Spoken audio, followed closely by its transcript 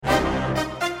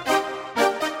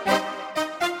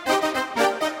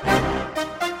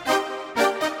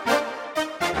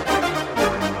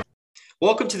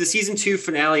Welcome to the season 2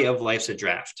 finale of Life's a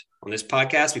Draft. On this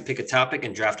podcast, we pick a topic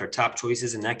and draft our top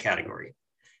choices in that category.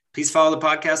 Please follow the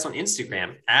podcast on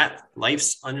Instagram at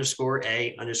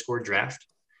lifes_a_draft.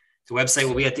 The website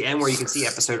will be at the end where you can see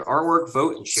episode artwork,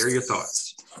 vote, and share your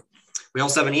thoughts. We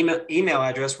also have an email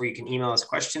address where you can email us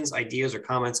questions, ideas, or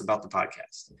comments about the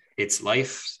podcast. It's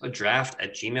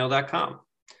lifesadraft@gmail.com.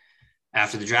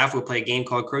 After the draft, we'll play a game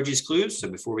called Croce's Clues. So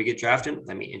before we get drafted,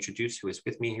 let me introduce who is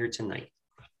with me here tonight.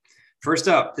 First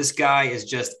up, this guy is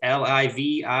just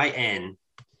Livin.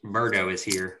 Birdo is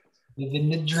here. Living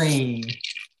the dream.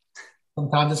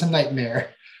 Sometimes it's a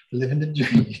nightmare. Living the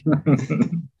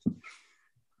dream.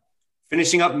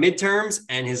 Finishing up midterms,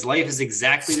 and his life is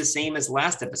exactly the same as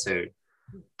last episode,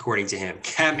 according to him.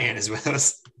 Catman is with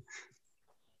us.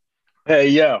 Hey,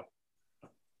 yo.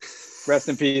 Rest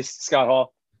in peace, Scott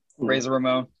Hall. Razor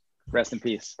Ramon. Rest in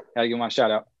peace. Gotta give my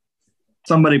shout out.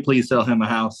 Somebody please sell him a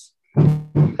house.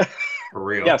 For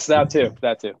real. Yes, that too.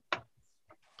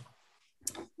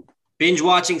 Binge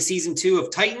watching season 2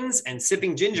 of Titans and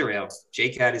sipping ginger ale.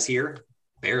 J-Cat is here.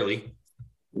 Barely.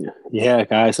 Yeah,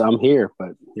 guys, I'm here,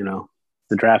 but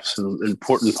the draft's an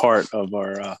important part of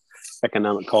our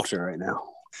economic culture right now.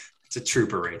 It's a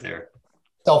trooper right there.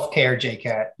 Self-care,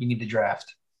 J-Cat. You need the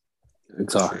draft.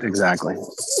 Exactly.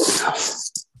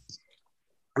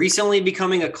 Recently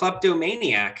becoming a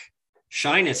kleptomaniac.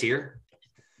 Shine is here.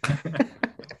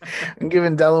 I'm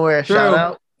giving Delaware a shout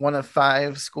out. One of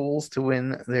 5 schools to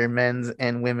win their men's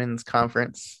and women's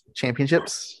conference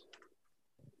championships.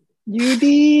 UD!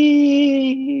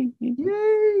 Yay!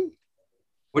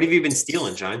 What have you been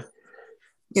stealing, Shine?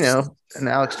 An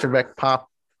Alex Trebek pop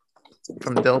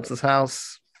from Dilts'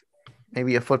 house.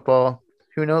 Maybe a football.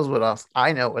 Who knows what else?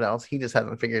 I know what else. He just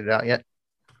hasn't figured it out yet.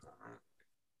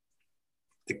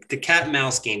 The cat and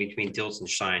mouse game between Dilts and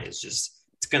Shine is just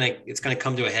it's gonna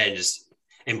come to a head and just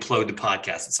implode the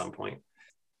podcast at some point.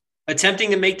 Attempting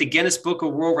to make the Guinness Book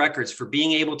of World Records for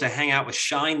being able to hang out with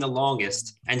Shine the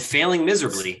longest and failing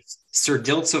miserably, Sir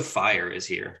Dilts of Fire is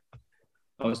here.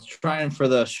 I was trying for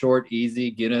the short, easy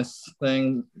Guinness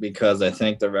thing because I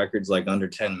think the record's like under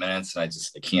 10 minutes and I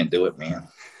can't do it, man.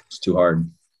 It's too hard.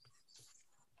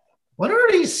 What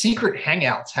are these secret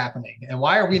hangouts happening? And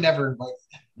why are we never like...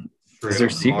 Is there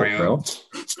secret, bro?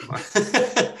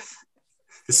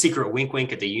 The secret wink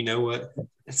wink at the you-know-what.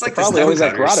 It's like probably always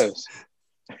at grottos.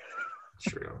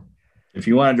 True. If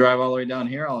you want to drive all the way down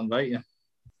here, I'll invite you.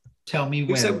 Tell me Who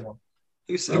when. said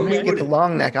You make it the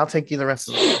long neck. I'll take you the rest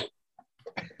of the way.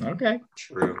 Okay.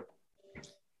 True.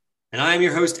 And I am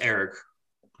your host, Eric.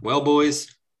 Well,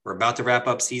 boys, we're about to wrap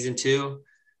up season 2,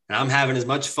 and I'm having as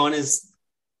much fun as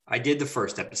I did the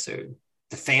first episode.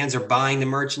 The fans are buying the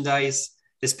merchandise.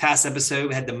 This past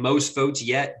episode had the most votes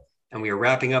yet, and we are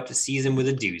wrapping up the season with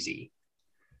a doozy.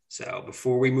 So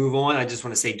before we move on, I just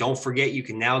want to say, don't forget, you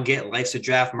can now get Life's a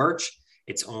Draft merch.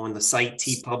 It's on the site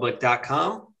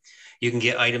tpublic.com. You can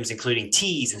get items including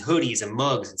tees and hoodies and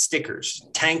mugs and stickers,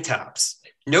 tank tops,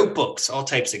 notebooks, all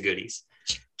types of goodies.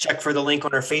 Check for the link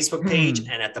on our Facebook page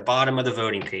and at the bottom of the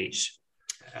voting page.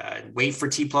 Wait for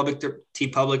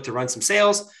TeePublic to run some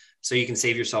sales so you can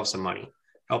save yourself some money.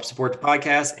 Help support the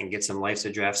podcast and get some Life's a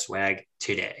Draft swag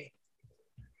today.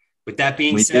 With that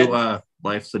being said, we do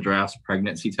Life's a Draft's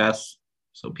pregnancy tests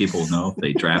so people know if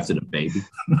they drafted a baby.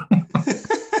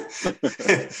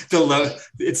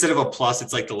 Instead of a plus,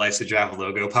 it's like the Life's a Draft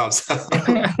logo pops up.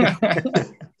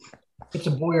 It's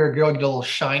a boy or a girl, get a little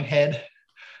shine head.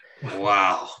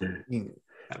 Wow.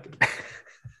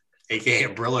 AKA a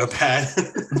Brillo pad.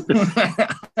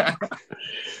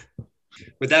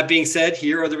 With that being said,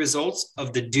 here are the results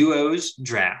of the duos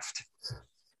draft.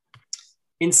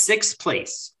 In 6th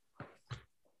place,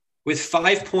 with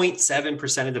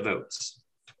 5.7% of the votes.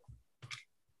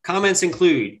 Comments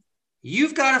include,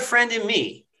 "You've got a friend in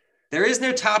me. There is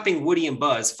no topping Woody and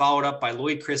Buzz," followed up by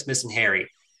Lloyd Christmas and Harry.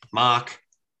 Mock,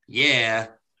 yeah.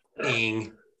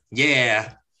 Ing,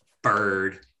 yeah.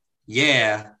 Bird,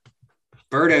 yeah.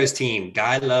 Birdo's team,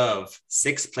 Guy Love,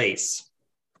 6th place.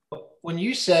 When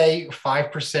you say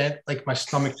 5%, like my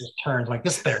stomach just turns. Like,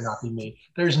 this better not be me.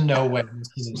 There's no way.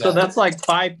 So that's like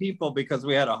 5 people because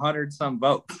we had 100-some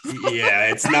votes. Yeah,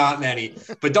 it's not many.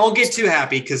 But don't get too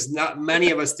happy because not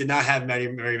many of us did not have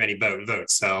very many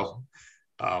votes. So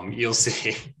you'll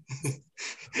see.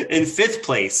 In 5th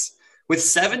place, with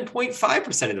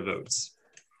 7.5% of the votes.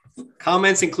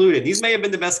 Comments included. These may have been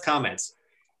the best comments.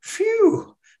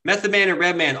 Phew. Method Man and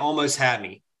Red Man almost had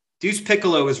me. Deuce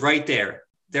Piccolo was right there.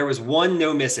 There was one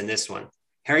no miss in this one.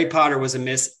 Harry Potter was a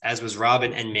miss, as was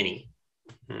Robin and Minnie.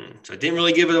 So I didn't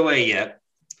really give it away yet.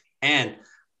 And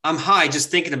I'm high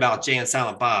just thinking about Jay and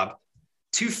Silent Bob.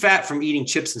 Too fat from eating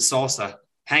chips and salsa,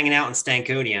 hanging out in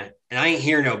Stankonia, and I ain't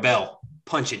hear no bell.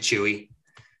 Punch it, Chewy.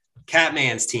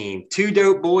 Catman's team, 2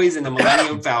 dope boys and the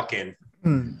Millennium Falcon.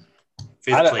 5th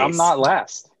place. I'm not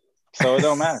last, so it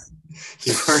don't matter.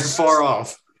 You weren't far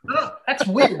off. Oh, that's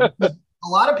weird. A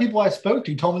lot of people I spoke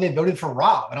to told me they voted for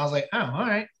Rob, and I was like, oh, all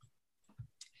right.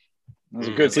 Those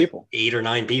are good people. Like 8 or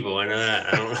 9 people. I know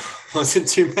that. I don't know. Wasn't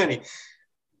too many.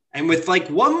 And with like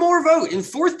one more vote in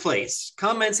 4th place,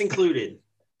 comments included.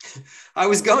 I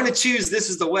was going to choose This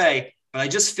Is the Way, but I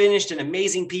just finished an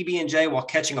amazing PB&J while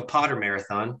catching a Potter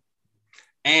marathon.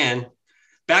 And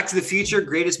Back to the Future,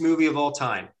 greatest movie of all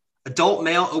time. Adult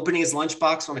male opening his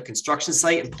lunchbox on a construction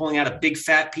site and pulling out a big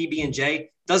fat PB&J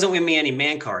doesn't win me any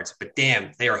man cards, but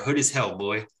damn, they are hood as hell,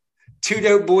 boy. 2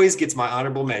 dope boys gets my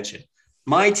honorable mention.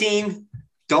 My team,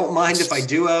 don't mind if I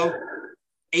duo,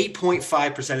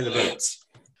 8.5% of the votes.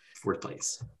 4th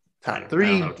place. Top I 3.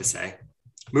 don't know what to say.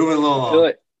 Moving along.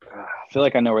 I feel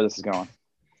like I know where this is going.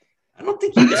 I don't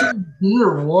think you do.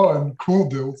 Year 1, cool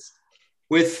deals.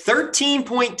 With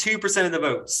 13.2% of the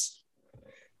votes.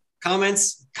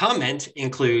 Comment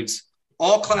includes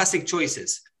all classic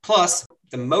choices, plus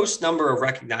the most number of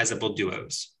recognizable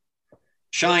duos.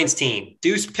 Shine's team,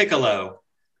 Deuce Piccolo,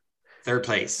 3rd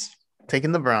place.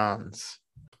 Taking the bronze.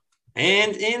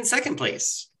 And in 2nd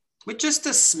place, with just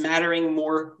a smattering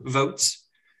more votes.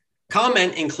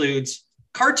 Comment includes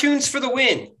cartoons for the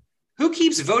win. Who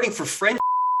keeps voting for friend?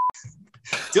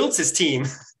 Diltz's team,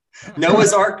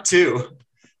 Noah's Ark 2,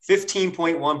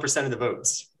 15.1% of the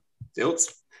votes.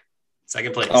 Diltz,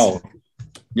 2nd place. Oh,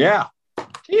 yeah.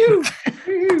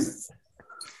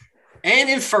 And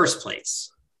in 1st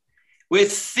place, with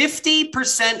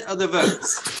 50% of the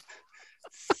votes,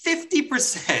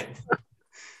 50%.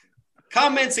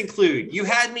 Comments include, you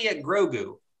had me at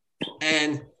Grogu,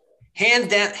 and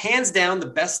hands down the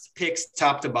best picks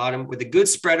top to bottom with a good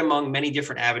spread among many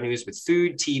different avenues with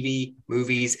food, TV,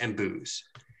 movies, and booze.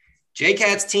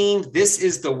 JCat's team, This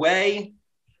Is the Way,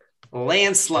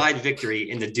 landslide victory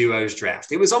in the duos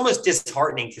draft. It was almost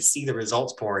disheartening to see the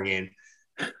results pouring in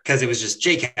because it was just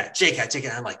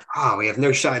JCat. I'm like, oh, we have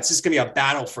no shot. It's just going to be a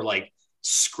battle for like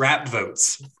scrap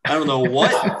votes. I don't know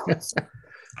what.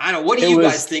 I don't know. What do you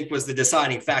guys think was the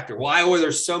deciding factor? Why were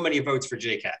there so many votes for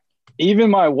JCat? Even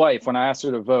my wife, when I asked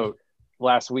her to vote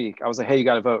last week, I was like, hey, you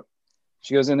got to vote.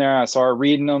 She goes in there, I saw her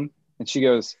reading them, and she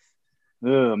goes, ugh,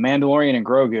 Mandalorian and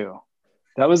Grogu.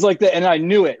 That was like and I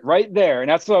knew it right there. And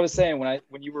that's what I was saying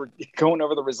when you were going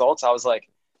over the results. I was like,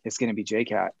 it's going to be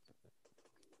JCat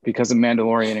because of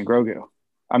Mandalorian and Grogu.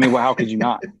 I mean, well, how could you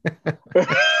not?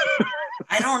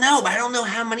 I don't know, but I don't know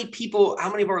how many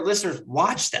of our listeners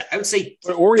watch that. I would say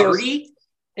Oreos, 30.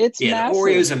 It's massive. The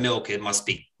Oreos and milk. It must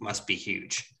be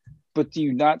huge. But do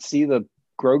you not see the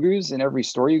Grogu's in every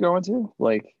store you go into?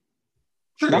 Like,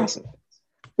 True. Massive.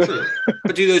 True.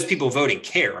 But do those people voting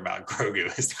care about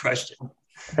Grogu is the question.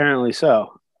 Apparently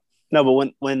so. No,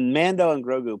 but when Mando and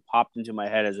Grogu popped into my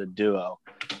head as a duo,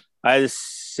 I had this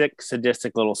sick,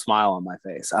 sadistic little smile on my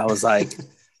face. I was like,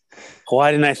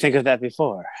 why didn't I think of that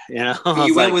before? You know, but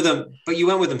you went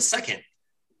with them second.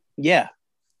 Yeah.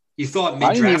 You thought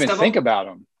I didn't even think about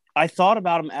them. I thought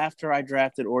about them after I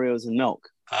drafted Oreos and milk.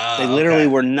 They literally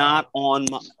were not on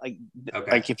my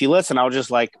like if you listen, I was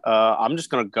just like, I'm just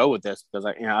gonna go with this because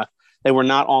they were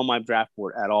not on my draft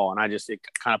board at all. And it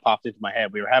kind of popped into my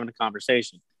head. We were having a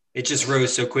conversation. It just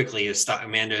rose so quickly.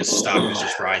 Amanda's stock was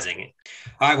just rising.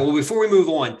 All right. Well, before we move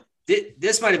on,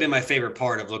 this might have been my favorite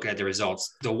part of looking at the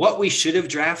results. What we should have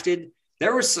drafted,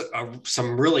 there were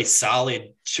some really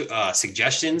solid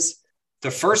suggestions.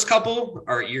 The first couple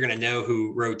you're going to know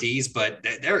who wrote these, but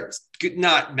they're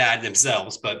not bad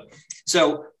themselves. But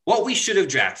so what we should have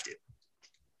drafted,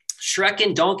 Shrek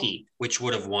and Donkey, which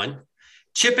would have won,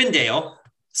 Chip and Dale,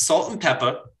 Salt and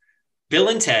Pepper, Bill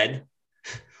and Ted,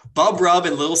 Bub Rub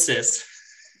and Lil Sis,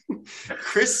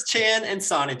 Chris Chan and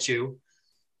Sonichu,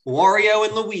 Wario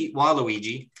and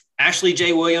Waluigi, Ashley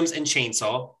J. Williams and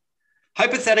Chainsaw,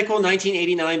 Hypothetical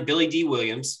 1989 Billy D.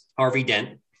 Williams, Harvey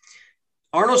Dent,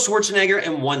 Arnold Schwarzenegger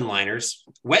and One-Liners,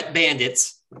 Wet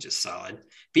Bandits, which is solid,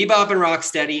 Bebop and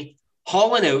Rocksteady,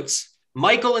 Hall and Oates,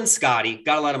 Michael and Scotty,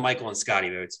 got a lot of Michael and Scotty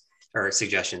votes or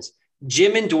suggestions,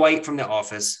 Jim and Dwight from The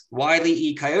Office, Wile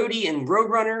E. Coyote and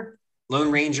Roadrunner,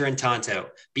 Lone Ranger and Tonto,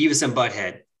 Beavis and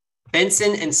Butthead,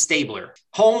 Benson and Stabler,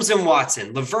 Holmes and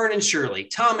Watson, Laverne and Shirley,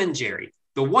 Tom and Jerry,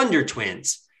 The Wonder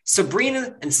Twins,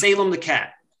 Sabrina and Salem the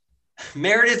Cat,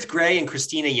 Meredith Grey and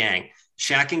Christina Yang,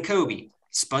 Shaq and Kobe,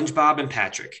 SpongeBob and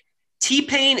Patrick,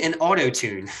 T-Pain and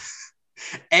Auto-Tune,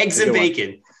 Eggs and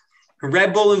Bacon,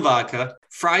 Red Bull and Vodka,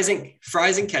 Fries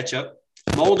and Ketchup,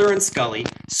 Mulder and Scully,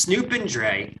 Snoop and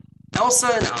Dre,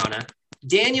 Elsa and Anna,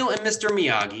 Daniel and Mr.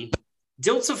 Miyagi,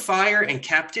 Dilts of Fire and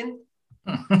Captain,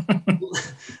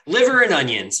 Liver and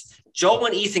Onions, Joel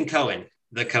and Ethan Cohen,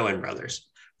 the Cohen brothers,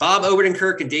 Bob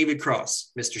Odenkirk and David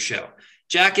Cross, Mr. Show,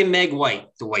 Jack and Meg White,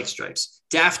 the White Stripes,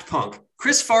 Daft Punk,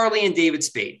 Chris Farley and David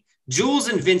Spade, Jules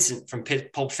and Vincent from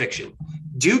Pulp Fiction,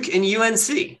 Duke and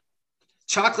UNC,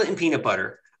 Chocolate and Peanut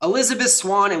Butter, Elizabeth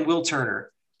Swan and Will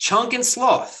Turner, Chunk and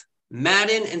Sloth,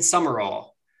 Madden and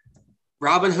Summerall,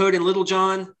 Robin Hood and Little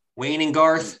John, Wayne and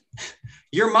Garth,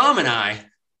 Your Mom and I,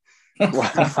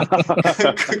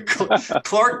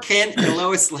 Clark Kent and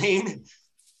Lois Lane.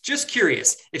 Just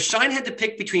curious, if Shine had to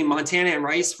pick between Montana and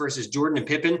Rice versus Jordan and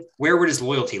Pippen, where would his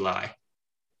loyalty lie?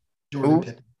 Jordan and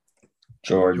Pippen.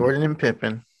 Jordan and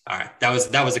Pippen. All right,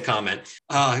 that was a comment.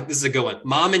 This is a good one.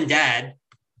 Mom and Dad,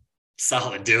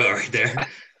 solid duo right there.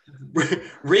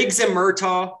 Riggs and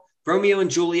Murtaugh, Romeo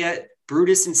and Juliet,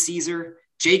 Brutus and Caesar,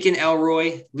 Jake and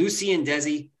Elroy, Lucy and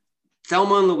Desi,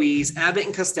 Thelma and Louise, Abbott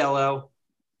and Costello,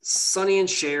 Sonny and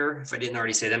Cher, if I didn't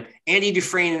already say them, Andy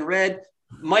Dufresne and Red,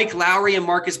 Mike Lowry and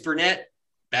Marcus Burnett,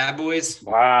 Bad Boys.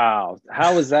 Wow.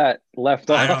 How was that left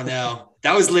off? I don't know.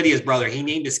 That was Lydia's brother. He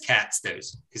named his cats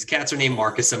those. His cats are named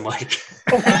Marcus and Mike.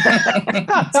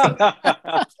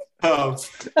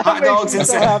 Hot dogs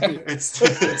and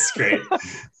it's great.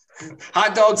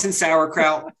 Hot dogs and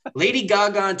sauerkraut, Lady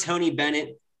Gaga and Tony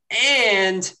Bennett,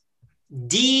 and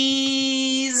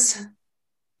D's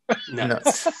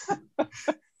nuts.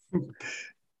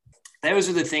 Those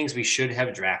are the things we should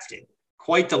have drafted.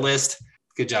 Quite the list.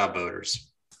 Good job,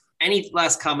 voters. Any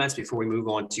last comments before we move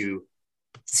on to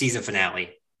season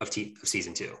finale of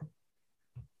season 2?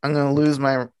 I'm going to lose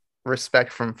my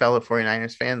respect from fellow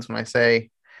 49ers fans when I say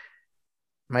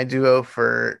my duo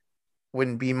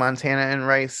wouldn't be Montana and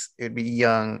Rice. It would be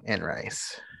Young and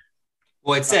Rice.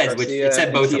 Well, it said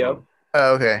both of them.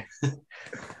 Oh, okay.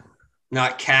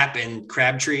 Not Cap and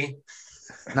Crabtree.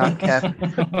 Not Cap.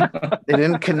 They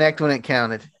didn't connect when it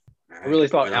counted. I really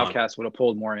thought Outcast would have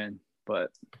pulled more in,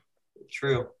 but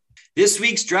true. This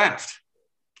week's draft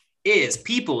is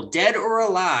people dead or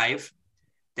alive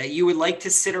that you would like to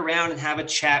sit around and have a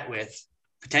chat with,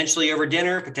 potentially over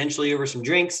dinner, potentially over some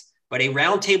drinks, but a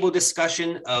roundtable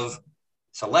discussion of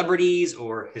celebrities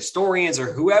or historians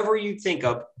or whoever you think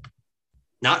of,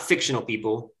 not fictional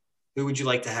people. Who would you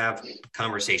like to have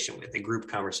conversation with, a group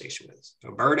conversation with?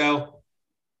 Roberto,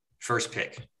 first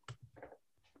pick.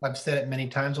 I've said it many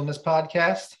times on this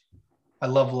podcast. I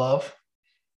love love.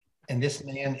 And this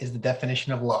man is the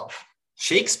definition of love.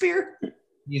 Shakespeare?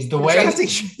 He's the way,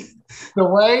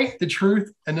 the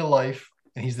truth, and the life.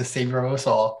 And he's the savior of us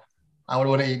all. I would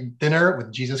want to eat dinner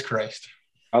with Jesus Christ.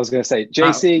 I was going to say,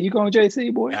 JC, you going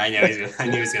JC, boy? Yeah, I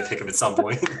knew he was going to pick him at some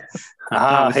point.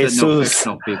 Jesus.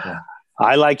 No people.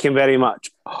 I like him very much.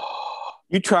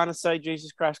 You trying to say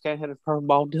Jesus Christ can't hit a perm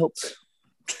ball dilts?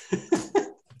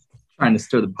 Trying to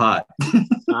stir the pot.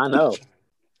 I know.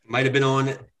 Might have been on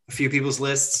a few people's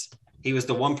lists. He was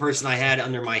the one person I had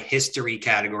under my history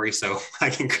category, so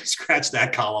I can scratch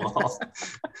that column off.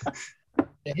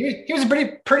 Yeah, he was a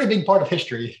pretty big part of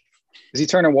history. Is he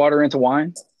turning water into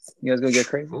wine? You guys gonna get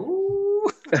crazy? Ooh.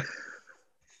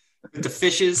 With the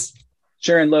fishes.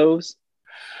 Sharing loaves.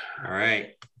 All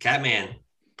right. Catman.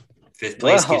 5th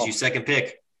place gives you second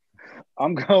pick.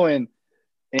 I'm going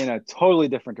in a totally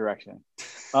different direction.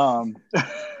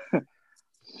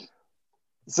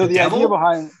 So the idea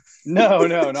behind no,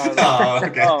 not oh,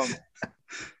 okay. I'm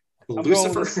going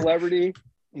with a celebrity.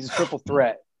 He's a triple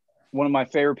threat. One of my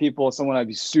favorite people, someone I'd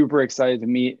be super excited to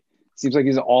meet. Seems like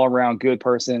he's an all-around good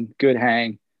person, good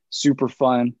hang, super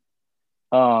fun.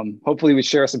 Hopefully we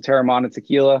share some Terramana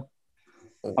tequila.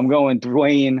 I'm going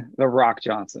Dwayne The Rock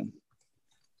Johnson. I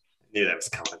knew that was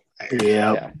coming.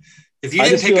 Yeah. If you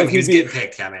didn't pick him, he was getting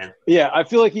picked, man. Yeah, I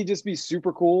feel like he'd just be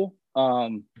super cool.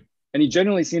 And he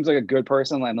genuinely seems like a good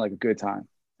person and like a good time.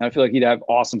 And I feel like he'd have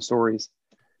awesome stories.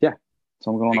 Yeah.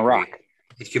 So I'm going The Rock.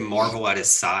 You can marvel at his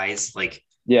size. Like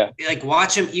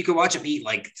watch him. You could watch him eat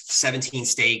like 17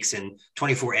 steaks and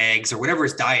 24 eggs or whatever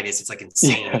his diet is. It's like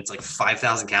insane. Yeah. It's like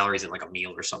 5,000 calories in like a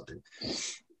meal or something.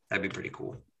 That'd be pretty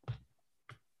cool.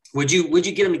 Would you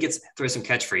get him to throw some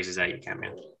catchphrases at you,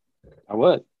 Catman? I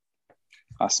would.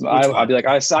 I'd be like,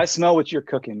 I smell what you're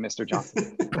cooking, Mr.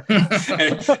 Johnson.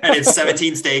 and it's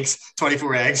 17 steaks,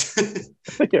 24 eggs.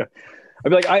 Yeah. I'd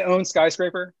be like, I own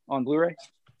Skyscraper on Blu-ray.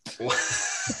 I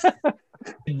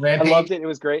loved it. It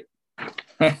was great. All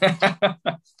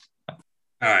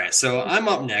right. So I'm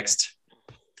up next,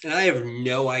 and I have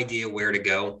no idea where to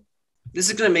go. This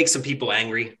is going to make some people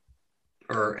angry,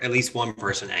 or at least one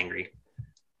person angry,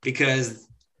 because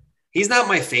he's not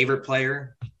my favorite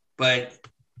player, but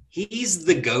he's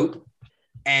the GOAT.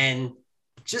 And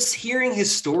just hearing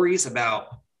his stories about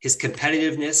his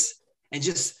competitiveness and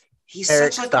just, he's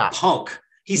Eric, such like stop. a punk.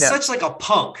 He's such like a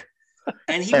punk.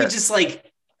 And he would just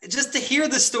like, just to hear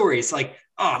the stories, like,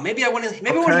 oh, maybe I want to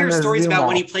hear stories about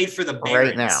when he played for the Barons.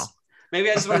 Right now. Maybe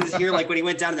I just wanted to hear like when he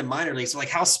went down to the minor leagues, like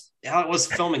how it was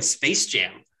filming Space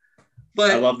Jam.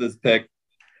 But I love this pick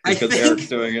because Eric's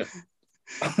doing it.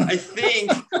 I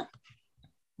think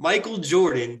Michael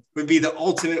Jordan would be the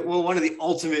ultimate, one of the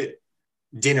ultimate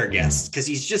dinner guests because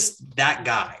he's just that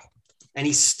guy. And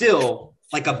he's still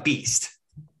like a beast.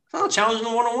 I'll challenge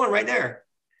him one-on-one right there.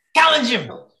 Challenge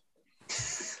him.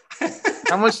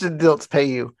 How much did Dilts pay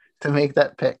you to make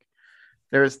that pick?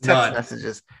 There was text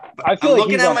messages. I feel like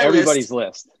he's on everybody's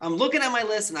list. I'm looking at my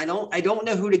list, and I don't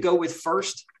know who to go with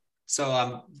first. So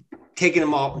I'm taking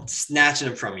them all, snatching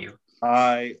them from you.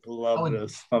 I love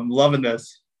this. I'm loving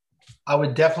this. I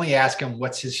would definitely ask him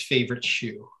what's his favorite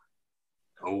shoe.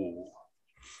 Oh.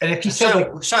 And if he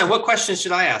said, Shine, what questions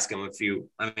should I ask him? You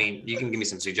can give me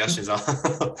some suggestions on.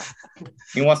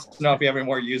 He wants to know if you have any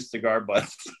more used cigar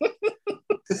butts.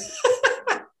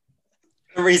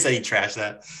 Remember he said he trashed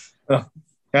that.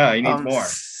 Yeah, he needs more.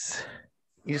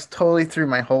 You just totally threw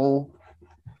my whole.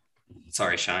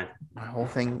 Sorry, Shine. My whole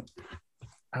thing.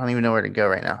 I don't even know where to go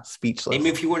right now. Speechless. Maybe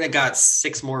if you wouldn't have got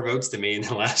 6 more votes than me in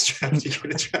the last draft, you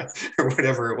could have drafted or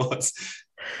whatever it was.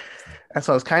 That's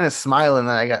why I was kind of smiling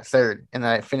that I got third and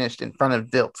that I finished in front of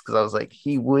Dilts because I was like,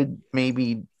 he would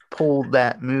maybe pull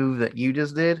that move that you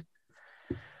just did.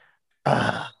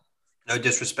 No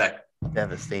disrespect.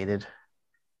 Devastated.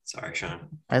 Sorry,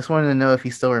 Sean. I just wanted to know if he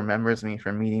still remembers me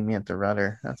from meeting me at the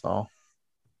Rudder. That's all.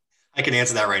 I can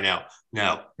answer that right now.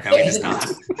 No, he does not.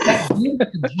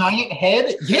 That giant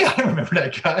head? Yeah, I remember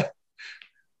that guy.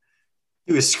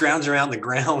 He was scrounging around the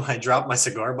ground when I dropped my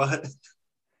cigar butt.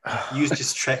 Used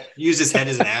his head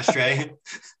as an ashtray.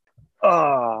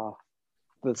 Oh,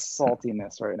 the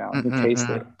saltiness right now. You can taste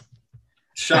it.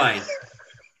 Shine,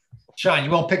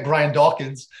 you won't pick Brian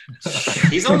Dawkins.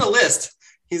 He's on the list.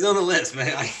 He's on the list,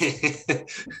 man.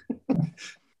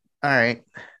 All right.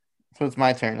 So it's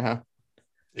my turn, huh?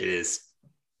 It is.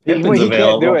 He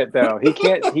can't do it though. He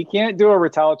can't do a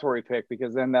retaliatory pick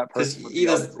because then that person would be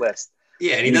on his list.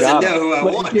 Yeah, and he doesn't know who I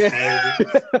want.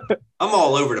 I'm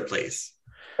all over the place.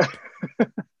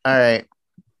 All right.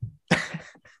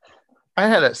 I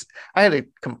had a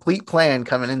complete plan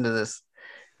coming into this,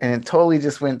 and it totally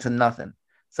just went to nothing.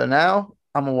 So now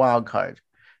I'm a wild card.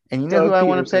 And you know who I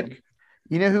want to pick?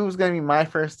 You know who's going to be my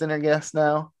first dinner guest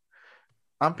now?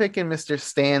 I'm picking Mr.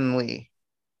 Stan Lee.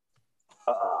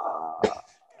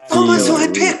 That's who I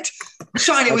picked.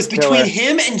 Sean, it was between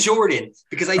him and Jordan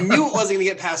because I knew it wasn't going to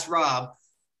get past Rob.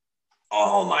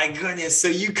 Oh, my goodness. So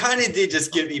you kind of did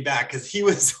just give me back because he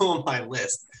was on my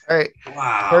list. All right.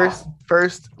 Wow.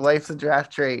 First, life's a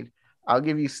draft trade. I'll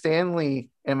give you Stan Lee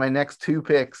and my next 2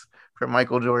 picks for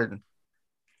Michael Jordan.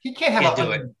 He can't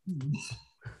do it.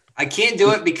 I can't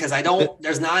do it because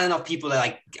there's not enough people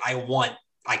that I want.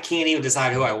 I can't even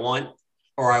decide who I want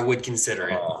or I would consider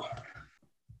it.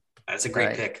 That's a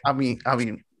great pick. I'll be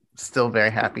still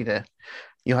very happy to.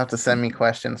 You'll have to send me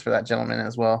questions for that gentleman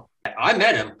as well. I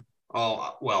met him.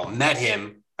 Met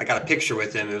him. I got a picture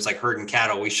with him. It was like herding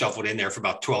cattle. We shuffled in there for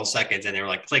about 12 seconds and they were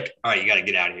like, click. All right, you got to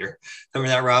get out of here. Remember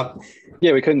that, Rob?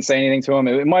 Yeah, we couldn't say anything to him.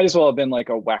 It might as well have been like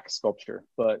a wax sculpture,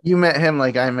 but you met him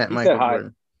like I met Michael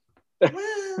Jordan.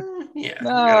 Well, yeah.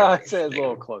 I'd say it's a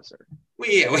little closer.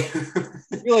 We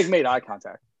like made eye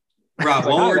contact. Rob,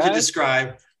 one word to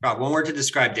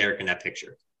describe Derek in that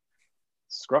picture.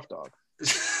 Scruff dog.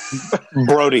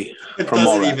 Brody.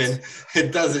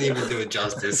 It doesn't even do it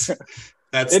justice.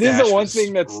 It is the one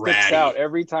thing that sticks out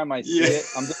every time I see it.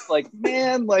 I'm just like,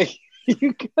 man, like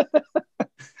you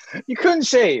couldn't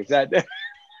shave that day.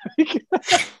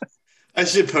 I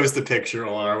should post a picture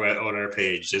on our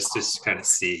page just to kind of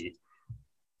see.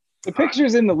 The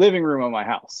picture's in the living room of my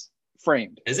house,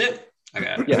 framed. Is it?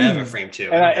 Okay. Yeah. I have a frame too.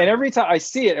 And every time I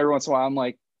see it, every once in a while, I'm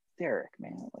like, Derek,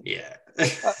 man. Yeah.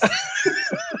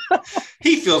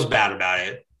 He feels bad about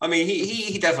it. I mean,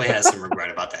 he definitely has some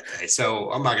regret about that day.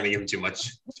 So I'm not going to give him too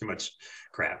much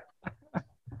crap.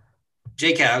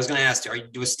 J-Cat, I was going to ask,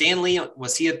 was Stan Lee,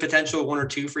 was he a potential 1 or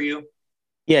 2 for you?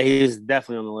 Yeah, he is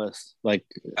definitely on the list.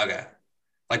 Okay.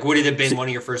 Like, would it have been one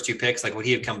of your first 2 picks? Like, would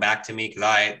he have come back to me? Because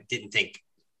I didn't think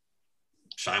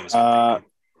Shine was.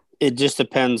 It just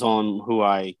depends on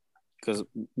because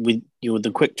with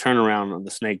the quick turnaround of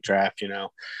the snake draft, you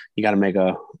got to make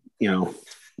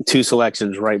 2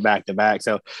 selections right back to back.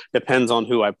 So depends on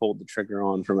who I pulled the trigger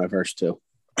on for my first 2. All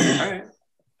right.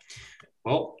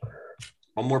 Well,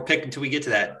 one more pick until we get to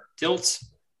that. Dilts,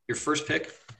 your first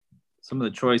pick. some of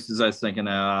the choices I was thinking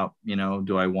about,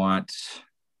 do I want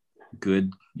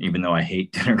good, even though I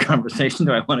hate dinner conversation,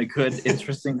 do I want a good,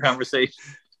 interesting conversation?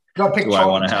 Do I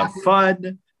want to have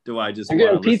fun? Do I just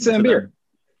want to pizza and beer?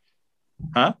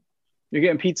 Huh? You're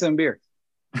getting pizza and beer.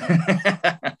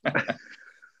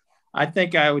 I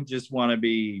think I would just want to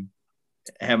be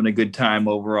having a good time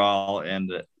overall.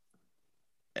 And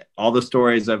all the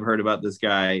stories I've heard about this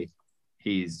guy,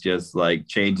 he's just like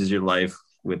changes your life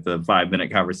with a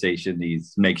 5-minute conversation. He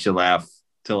makes you laugh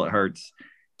till it hurts.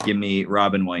 Give me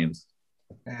Robin Williams.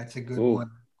 That's a good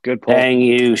one. Good point. Dang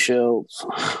you, Schultz.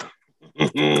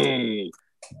 You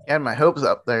had my hopes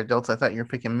up there, Dilts. I thought you were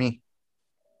picking me.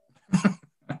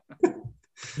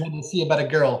 Want to see about a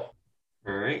girl.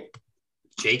 All right.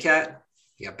 J-Cat,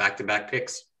 you got back-to-back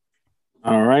picks.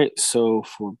 All right. So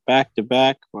for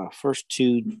back-to-back, my first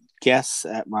 2 guests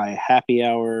at my happy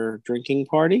hour drinking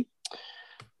party.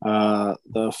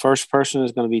 The first person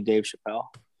is going to be Dave Chappelle.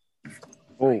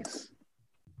 Nice.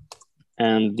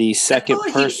 And the second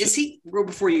person... Is he,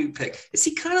 before you pick, is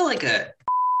he kind of like a...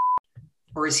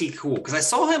 Or is he cool? Because I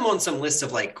saw him on some list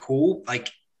of cool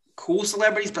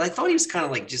celebrities, but I thought he was kind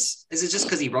of like just. Is it just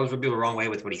because he rubs people the wrong way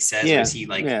with what he says? Yeah, or is he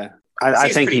like? Yeah, I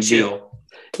think he'd chill.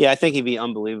 I think he'd be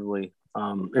unbelievably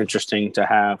interesting to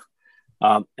have.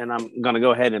 And I'm going to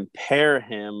go ahead and pair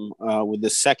him with the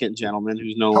second gentleman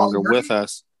who's no longer with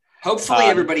us. Hopefully,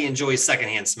 everybody enjoys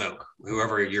secondhand smoke.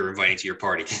 Whoever you're inviting to your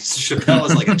party, Chappelle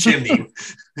is like a chimney.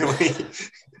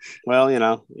 Well,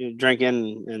 you're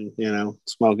drinking and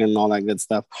smoking and all that good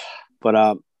stuff.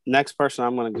 But next person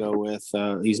I'm going to go with,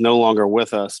 he's no longer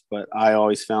with us, but I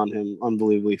always found him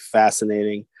unbelievably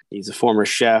fascinating. He's a former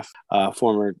chef,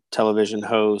 former television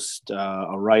host,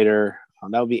 a writer.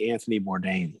 That would be Anthony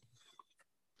Bourdain.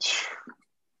 It's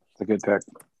a good pick.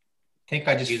 I think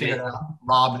I just figured out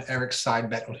Rob and Eric's side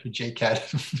bet with who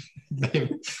J-Cat.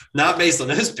 Not based on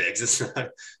those picks. It's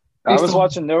not. I was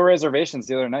watching No Reservations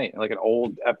the other night, like an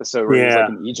old episode where he was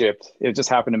in Egypt. It just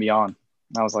happened to be on.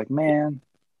 And I was like, man.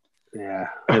 Yeah,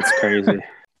 it's crazy. All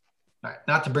right,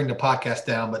 not to bring the podcast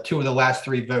down, but 2 of the last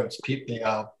 3 votes, they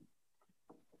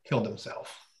killed themselves.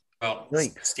 Well,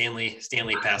 Stanley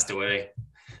passed away.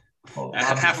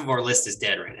 Half of our list is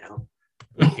dead right now.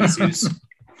 Jesus.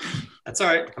 That's all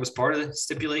right. I was part of the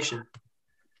stipulation.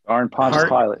 Darn Pontius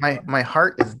Pilate. My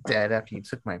heart is dead after you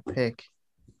took my pick.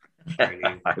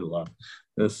 I love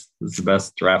this. This is the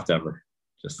best draft ever.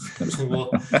 Well,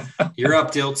 you're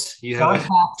up, Dilts. You have a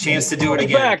chance to do it again.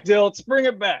 Bring it back, Dilts. Bring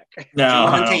it back.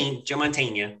 No, Joe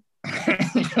Montaigne.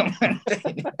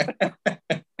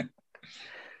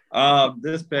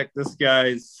 This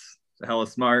guy's hella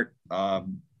smart.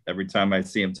 Every time I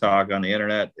see him talk on the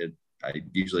internet, I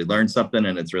usually learn something,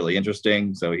 and it's really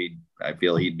interesting. So I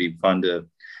feel he'd be fun to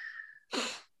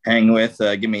hang with.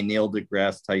 Give me Neil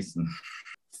deGrasse Tyson.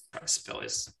 I spell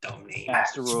his dumb name.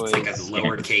 Asteroids. It's like a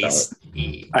lowercase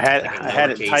e. I had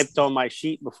it typed on my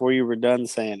sheet before you were done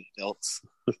saying Dilts.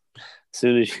 As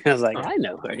soon as I was like, I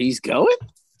know where he's going.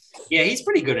 Yeah, he's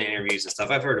pretty good at interviews and stuff.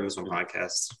 I've heard him on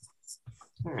podcasts.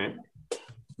 All right.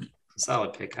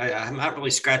 Solid pick. I'm not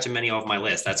really scratching many off my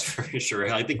list, that's for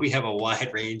sure. I think we have a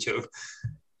wide range of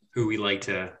who we like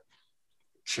to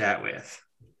chat with.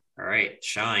 All right,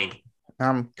 Shine.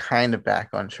 I'm kind of back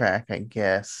on track, I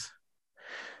guess.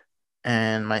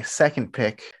 And my second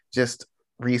pick just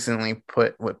recently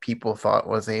put what people thought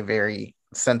was a very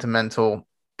sentimental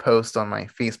post on my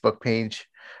Facebook page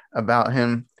about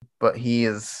him, but he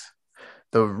is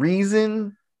the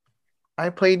reason I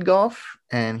played golf,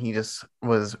 and he just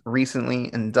was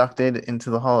recently inducted into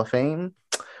the Hall of Fame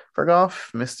for golf,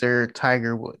 Mr.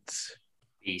 Tiger Woods.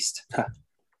 Beast.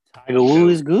 Tiger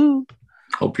Woods is good.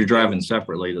 Hope you're driving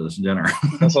separately to this dinner. So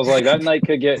I was like, that night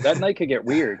could get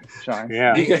weird, Sean.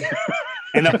 Yeah.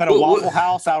 End up at a Waffle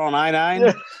House out on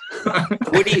I-9.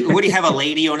 Would he have a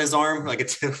lady on his arm?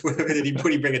 Did he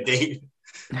bring a date?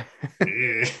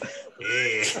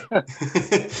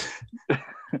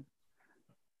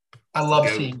 I love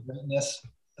seeing greatness,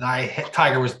 and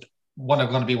Tiger was going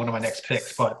to be one of my next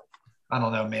picks, but I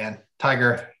don't know, man.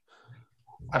 Tiger,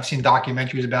 I've seen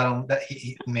documentaries about him. That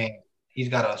he's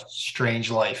got a strange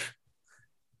life.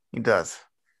 He does.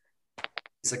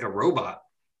 He's like a robot.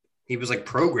 He was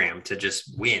programmed to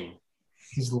just win.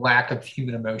 His lack of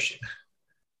human emotion.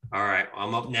 All right,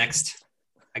 I'm up next.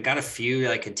 I got a few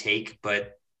that I could take,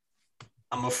 but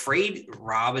I'm afraid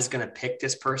Rob is going to pick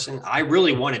this person. I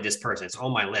really wanted this person. It's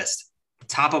on my list,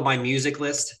 top of my music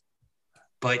list.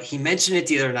 But he mentioned it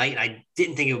the other night, and I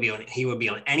didn't think he would be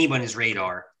on anybody's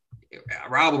radar.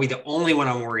 Rob will be the only one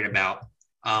I'm worried about.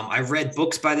 I've read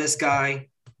books by this guy.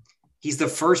 He's the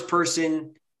first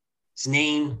person his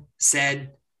name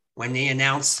said when they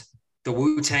announced the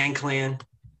Wu-Tang Clan.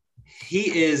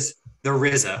 He is the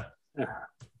RZA.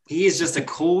 He is just a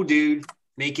cool dude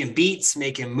making beats,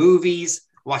 making movies.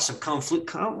 Watch some kung fu.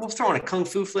 We'll throw on a kung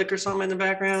fu flick or something in the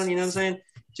background. You know what I'm saying?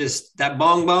 Just that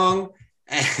bong bong.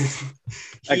 And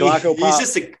he's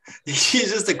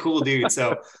just a cool dude.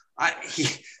 So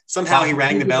somehow he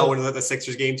rang the bell when he left the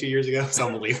Sixers game 2 years ago. It's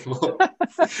unbelievable.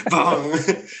 Bong.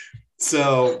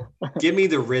 So give me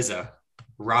the RZA,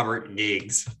 Robert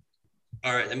Diggs.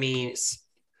 All right, that means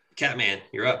Catman,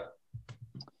 you're up.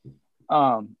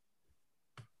 I'm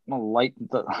gonna lighten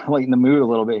the mood a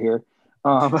little bit here.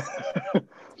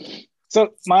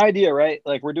 So my idea, right?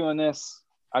 Like we're doing this.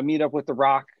 I meet up with The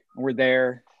Rock. And we're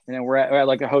there, and then we're at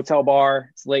like a hotel bar.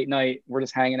 It's late night. We're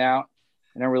just hanging out,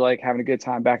 and then we're like having a good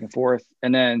time back and forth.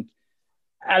 And then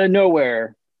out of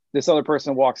nowhere, this other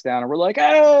person walks down, and we're like,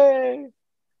 "Hey!"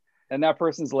 And that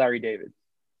person's Larry David.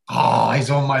 Oh, he's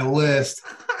on my list.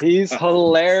 He's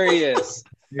hilarious.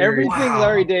 Everything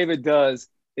Larry David does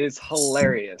is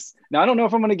hilarious. Now, I don't know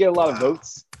if I'm going to get a lot of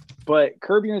votes, but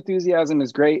Curb Your Enthusiasm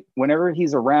is great. Whenever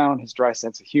he's around, his dry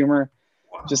sense of humor,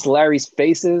 just Larry's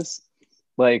faces,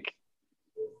 like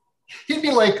he'd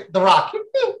be like The Rock.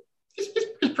 He's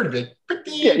pretty big.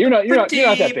 You're not that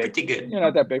big. Pretty good. You're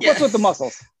not that big. Yeah. What's with the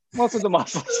muscles?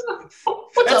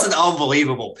 That's an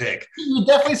unbelievable pick. You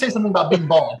definitely say something about being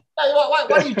bald.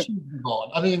 Why do you choose to be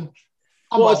bald? I mean,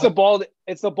 it's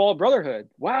the bald brotherhood.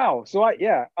 Wow. So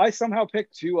I somehow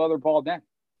picked two other bald men.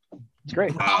 It's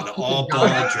great. Wow, the all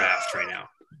bald draft right now.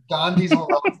 Gandhi's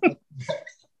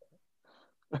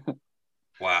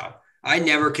Wow. I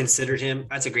never considered him.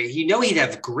 That's a great. He'd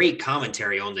have great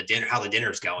commentary on the dinner, how the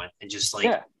dinner's going, and just like,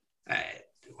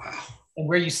 wow. And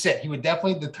where you sit, he would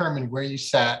definitely determine where you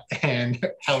sat and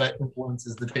how that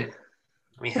influences the dinner.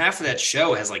 I mean, half of that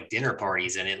show has like dinner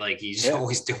parties in it. Like he's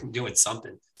always doing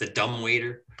something. The dumb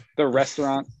waiter, the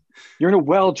restaurant. You're in a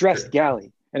well-dressed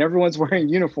galley, and everyone's wearing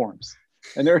uniforms,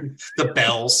 and they're the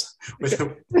bells with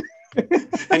him.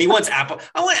 And he wants apple.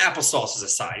 I want applesauce as a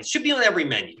side. It should be on every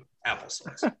menu.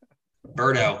 Applesauce.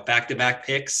 Berto, back-to-back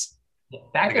picks.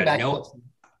 Back-to-back picks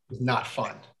is not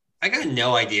fun. I got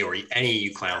no idea where any of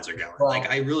you clowns are going. Well,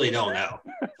 I really don't know.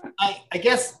 I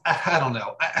guess I don't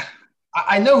know.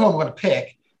 I know who I'm going to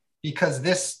pick because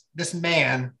this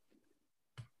man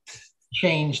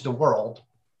changed the world.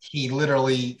 He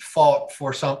literally fought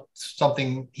for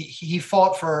something. He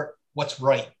fought for what's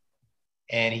right,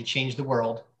 and he changed the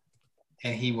world.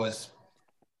 And he was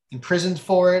imprisoned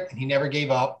for it, and he never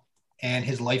gave up. And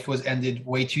his life was ended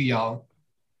way too young.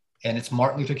 And it's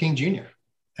Martin Luther King Jr.,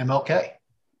 MLK.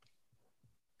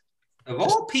 Of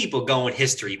all people going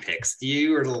history picks,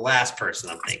 you are the last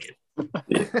person I'm thinking.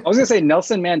 I was gonna say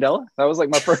Nelson Mandela. That was like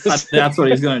my first. That's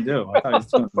what he's gonna do. I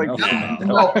thought he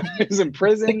was he was in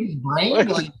prison. Brain?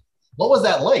 Like, what was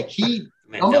that like? He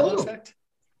Mandela effect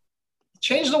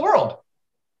changed the world.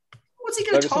 What's he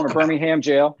gonna talk from about? Birmingham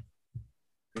jail.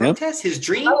 Protest his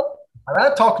dream. I'd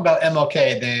rather talk about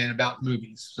MLK than about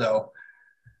movies. So,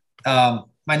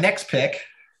 my next pick.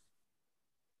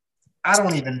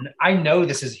 I know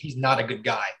he's not a good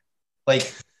guy.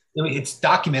 Like, it's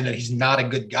documented he's not a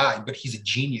good guy, but he's a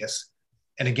genius.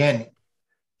 And again,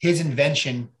 his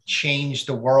invention changed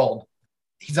the world.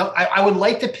 I would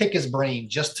like to pick his brain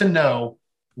just to know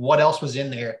what else was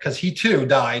in there, because he too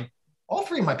died. All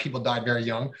three of my people died very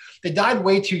young. They died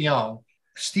way too young.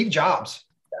 Steve Jobs.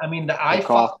 I mean, the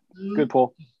iPhone Good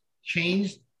pull.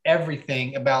 changed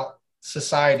everything about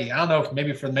society. I don't know if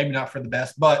maybe not for the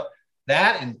best, but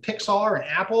that and Pixar and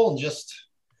Apple and just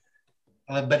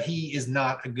but he is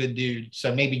not a good dude.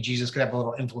 So maybe Jesus could have a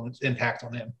little impact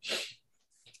on him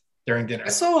during dinner. I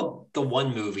saw the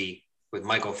one movie with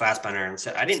Michael Fassbender and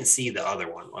said I didn't see the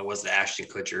other one. What was the Ashton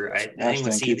Kutcher? I didn't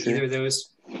even see either of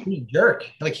those. He's a jerk.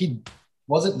 Like, he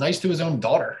wasn't nice to his own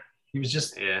daughter. He was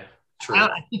just true.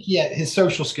 I think his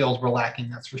social skills were lacking,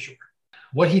 that's for sure.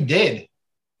 What he did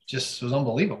just was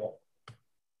unbelievable.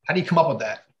 How do you come up with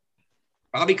that?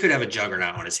 Bobby could have a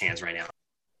juggernaut on his hands right now.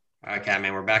 All right,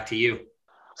 Catman, we're back to you.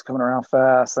 It's coming around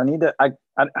fast. I need to.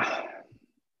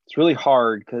 It's really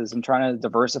hard because I'm trying to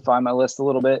diversify my list a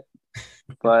little bit.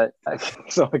 But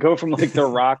so I go from like The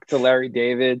Rock to Larry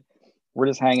David. We're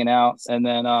just hanging out, and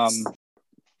then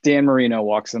Dan Marino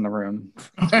walks in the room.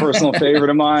 Personal favorite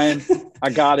of mine. I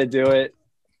got to do it.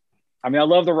 I mean, I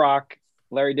love The Rock,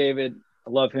 Larry David. I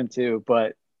love him too,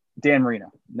 but Dan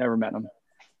Marino, never met him.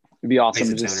 It'd be awesome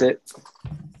to just sit.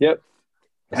 Yep.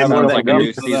 Have one of that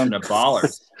new season of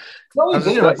Ballers.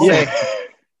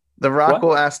 The Rock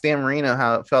will ask Dan Marino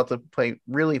how it felt to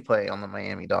really play on the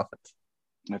Miami Dolphins.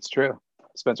 That's true.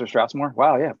 Spencer Strasmore.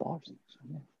 Wow, yeah, Ballers.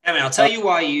 I mean, I'll tell you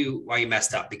why you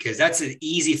messed up, because that's an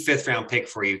easy 5th round pick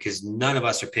for you, because none of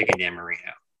us are picking Dan Marino.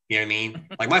 You know what I mean?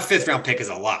 Like, my 5th round pick is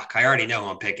a lock. I already know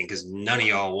who I'm picking because none of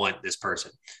y'all want this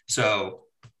person. So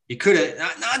you could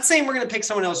have not saying we're going to pick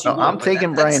someone else. I'm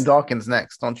taking Brian Dawkins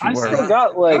next. Don't you worry.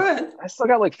 I still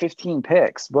got like 15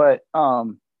 picks, but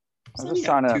I'm just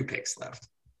trying to 2 picks left.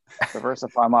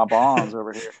 Diversify my bonds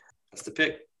over here. That's the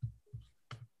pick.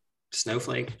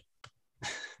 Snowflake.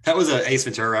 That was an Ace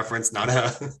Ventura reference, not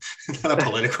a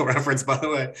political reference, by the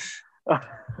way. All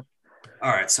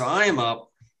right, so I am up.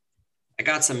 I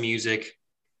got some music.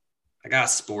 I got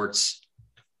sports.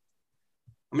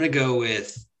 I'm going to go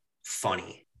with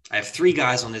funny. I have 3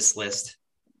 guys on this list,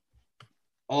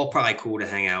 all probably cool to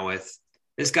hang out with.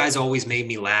 This guy's always made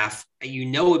me laugh. You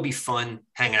know it'd be fun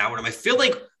hanging out with him. I feel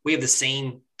like we have the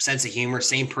same sense of humor,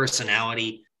 same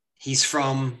personality. He's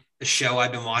from a show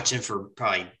I've been watching for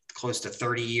probably close to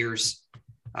 30 years.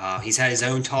 He's had his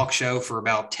own talk show for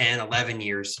about 10, 11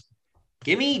 years.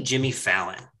 Give me Jimmy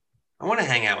Fallon. I want to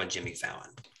hang out with Jimmy Fallon.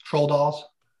 Troll Dolls.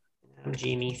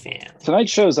 Jimmy Fallon.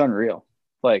 Tonight's show is unreal.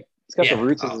 Like, it's got the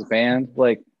roots of his band.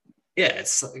 Like, yeah,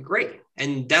 it's great.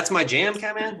 And that's my jam,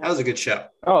 Catman. That was a good show.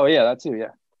 Oh, yeah, that too, yeah.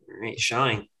 All right,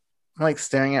 shine. I'm like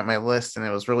staring at my list, and it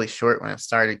was really short when it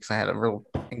started because I had a real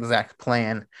exact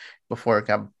plan before it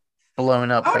got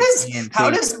blown up. How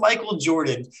does Michael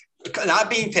Jordan not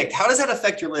being picked, how does that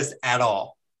affect your list at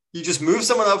all? You just move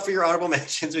someone up for your honorable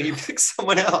mentions when you pick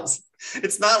someone else.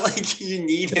 It's not like you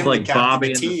need him like to captain Bobby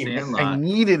the team. I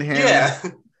needed him. Yeah.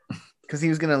 Because he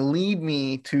was going to lead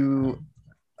me to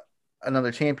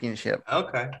another championship.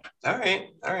 Okay. All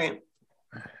right.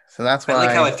 So that's why I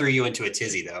like how I threw you into a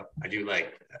tizzy, though. I do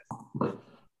like that.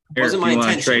 Eric, wasn't my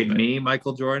intention. To trade me,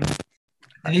 Michael Jordan?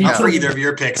 Not for either of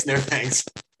your picks. No thanks.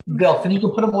 Bill, then you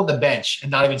can put him on the bench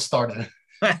and not even start him.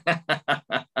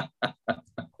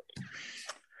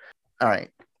 All right.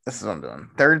 This is what I'm doing.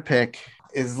 Third pick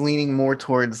is leaning more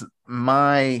towards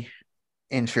my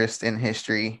interest in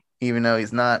history, even though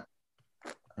he's not.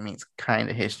 I mean, it's kind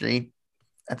of history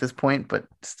at this point, but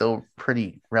still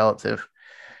pretty relative.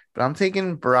 But I'm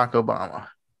taking Barack Obama.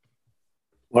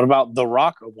 What about The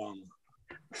Rock Obama?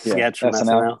 Sketch from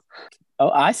SNL. Oh,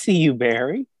 I see you,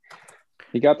 Barry.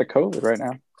 He got the COVID right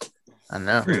now. I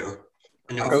know. True.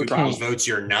 I know whose votes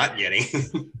you're not getting.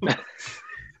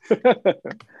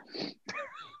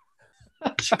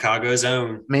 Chicago's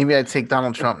own. Maybe I'd take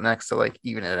Donald Trump next to like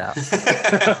even it out.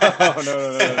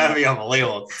 No. That'd be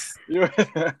unbelievable.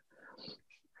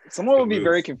 Someone would be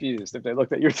very confused if they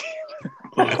looked at your team.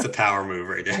 That's a power move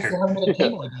right there.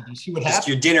 Just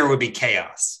your dinner would be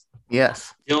chaos.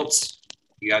 Yes. Dilts,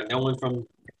 you got no one from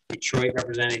Detroit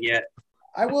represented yet.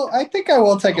 I think I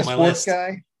will take a sports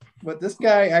guy, but this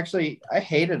guy actually, I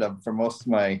hated him for most of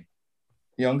my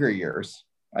younger years.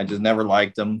 I just never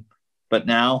liked him, but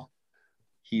now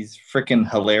he's freaking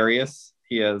hilarious.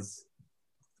 He has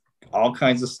all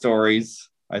kinds of stories.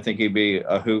 I think he'd be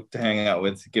a hoot to hang out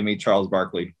with. Give me Charles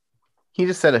Barkley. He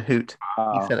just said a hoot.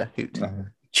 He said a hoot.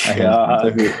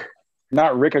 A hoot.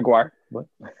 Not Rick Aguirre. What?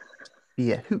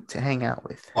 Be a hoot to hang out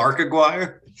with. Mark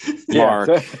Aguirre? Mark.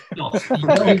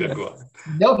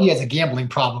 No, he has a gambling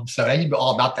problem, so he'd be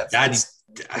all about that. That's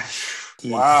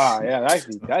wow. Yeah,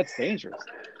 that's dangerous.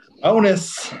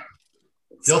 Bonus.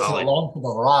 Built along for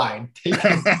the ride.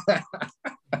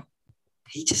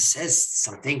 He just says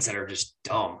some things that are just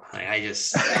dumb.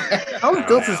 How was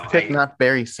Dilt's pick not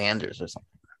Barry Sanders or something?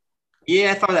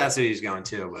 Yeah, I thought that's what he was going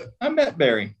to, but I met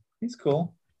Barry. He's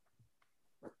cool.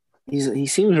 He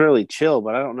seems really chill,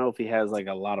 but I don't know if he has like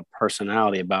a lot of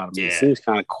personality about him. Yeah. He seems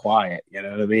kind of quiet. You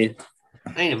know what I mean?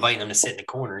 I ain't inviting him to sit in the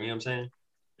corner. You know what I'm saying?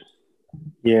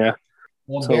 Yeah.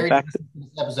 Well, so Barry, this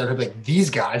episode, he'll be like, these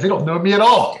guys, they don't know me at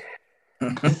all.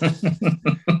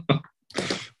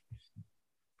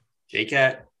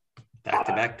 J-Cat,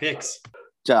 back-to-back picks.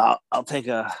 So I'll take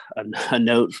a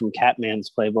note from Catman's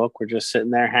playbook. We're just sitting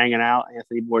there hanging out.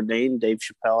 Anthony Bourdain, Dave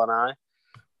Chappelle, and I.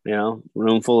 You know,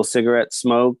 room full of cigarette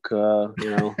smoke.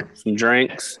 Some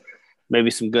drinks,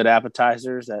 maybe some good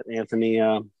appetizers that Anthony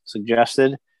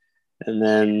suggested, and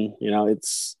then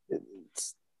it's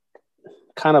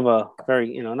kind of a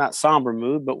very not somber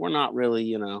mood, but we're not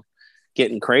really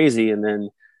getting crazy. And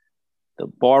then the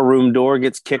barroom door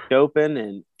gets kicked open,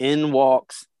 and in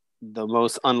walks the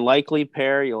most unlikely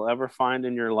pair you'll ever find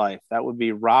in your life. That would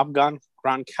be Rob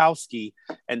Gronkowski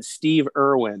and Steve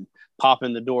Irwin pop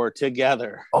in the door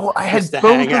together. Oh, I had both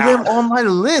of them on my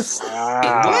list.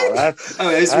 What?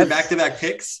 Those are back-to-back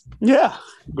picks? Yeah.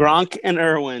 Gronk and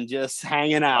Irwin just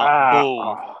hanging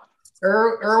out.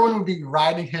 Irwin would be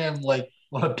riding him like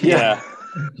on a piano. Yeah.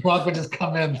 Gronk would just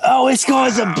come in. Oh, this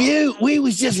guy's a beaut. We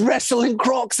was just wrestling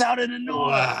Crocs out in the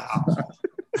night.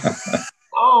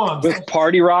 Oh, with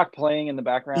Party Rock playing in the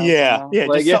background. Yeah,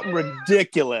 like, just something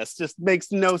ridiculous. Just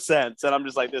makes no sense. And I'm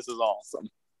just like, this is awesome.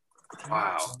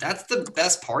 Wow, that's the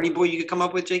best party boy you could come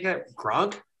up with, Jacob?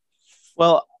 Gronk?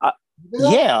 Well,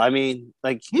 yeah, I mean,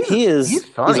 like he's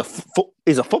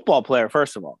a football player,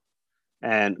 first of all.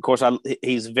 And of course,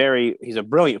 he's a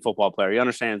brilliant football player. He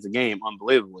understands the game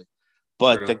unbelievably.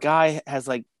 But True. The guy has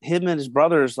like him and his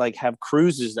brothers like have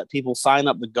cruises that people sign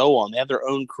up to go on. They have their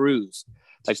own cruise.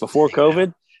 Like before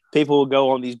COVID, people would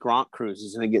go on these Gronk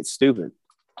cruises and it gets stupid.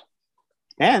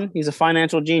 And he's a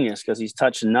financial genius because he's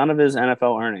touched none of his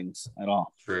NFL earnings at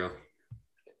all. True.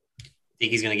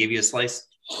 Think he's going to give you a slice?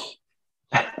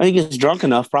 I think he's drunk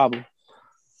enough, probably.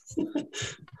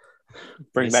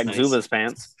 Bring back nice. Zuba's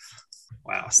pants.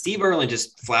 Wow. Steve Irwin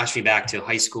just flashed me back to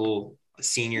high school,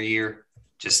 senior year.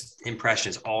 Just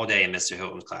impressions all day in Mr.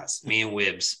 Hilton's class. Me and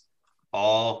Wibbs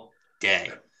all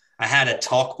day. I had a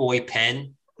Talkboy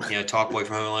pen, Talkboy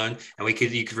from Home Alone, and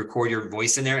you could record your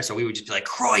voice in there. So we would just be like,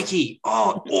 crikey,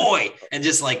 oh boy, and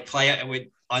just like play it with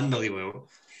unbelievable.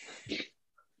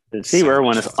 Steve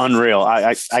Irwin is unreal.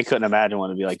 I couldn't imagine what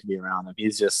it'd be like to be around him.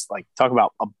 He's just like, talk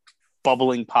about a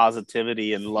bubbling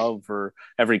positivity and love for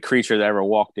every creature that ever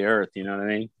walked the earth. You know what I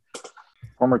mean?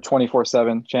 Former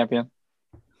 24/7 champion,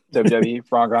 WWE,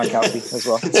 Ron Gronkowski as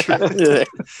well.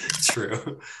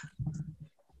 True.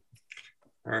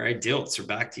 All right, Dilts, we're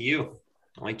back to you.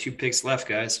 Only 2 picks left,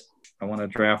 guys. I want to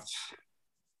draft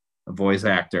a voice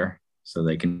actor so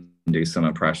they can do some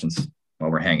impressions while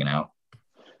we're hanging out.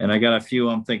 And I got a few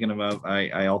I'm thinking about.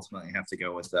 I ultimately have to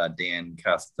go with Dan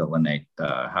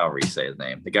Castellaneta, however you say his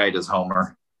name. The guy who does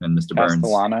Homer and Mr. Burns.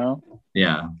 Castellano.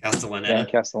 Yeah. Castellaneta. Dan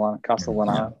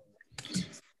Castellano.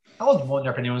 I was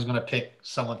wondering if anyone was going to pick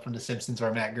someone from The Simpsons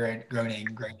or Matt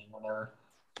Groening, whatever.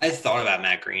 I thought about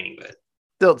Matt Groening, but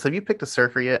Dilts, have you picked a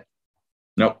surfer yet?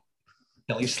 Nope.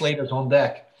 Kelly Slater's on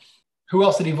deck. Who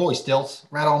else did he voice, Dilts?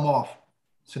 Rattle them off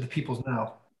so the peoples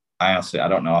know. I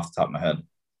don't know off the top of my head.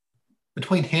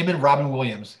 Between him and Robin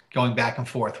Williams, going back and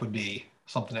forth would be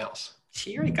something else.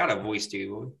 She already got a voice,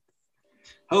 dude.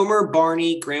 Homer,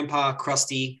 Barney, Grandpa,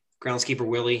 Krusty, Groundskeeper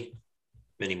Willie,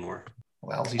 many more.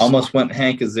 Well, almost went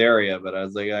Hank Azaria, but I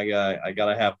was like, I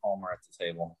gotta have Homer at the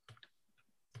table.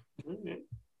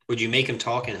 Would you make him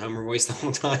talk in Homer voice the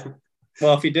whole time?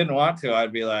 Well, if he didn't want to,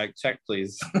 I'd be like, check,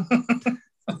 please.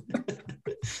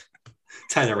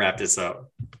 Time to wrap this up.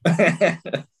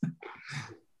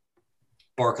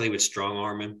 Barkley would strong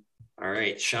arm him. All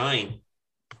right, Shine.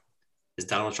 Is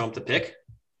Donald Trump the pick?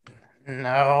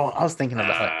 No, I was thinking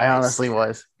about it. I honestly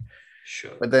was.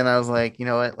 Sure. But then I was like, you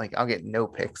know what? Like, I'll get no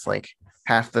picks. Like,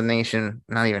 half the nation,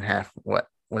 not even half, what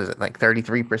is it? Like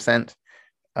 33%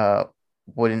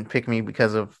 wouldn't pick me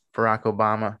because of Barack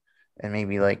Obama. And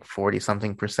maybe like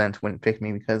 40-something% wouldn't pick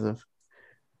me because of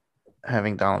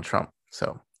having Donald Trump.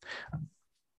 So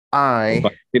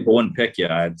people wouldn't pick you.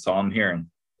 That's all I'm hearing.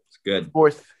 It's good.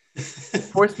 Fourth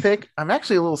pick. I'm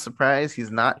actually a little surprised he's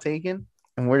not taken.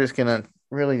 And we're just gonna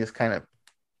really just kind of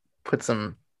put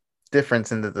some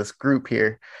difference into this group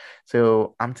here.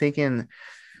 So I'm taking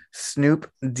Snoop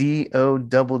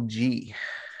D-O-double-G.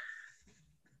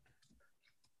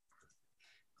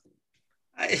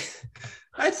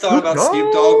 I thought about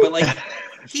Snoop Dogg, but like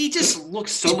he just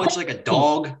looks so much like a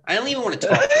dog. I don't even want to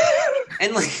talk to him.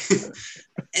 And like,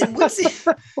 and what's he?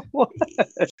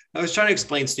 I was trying to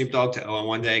explain Snoop Dogg to Owen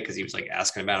one day because he was like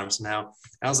asking about him somehow.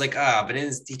 And I was like, but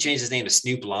then he changed his name to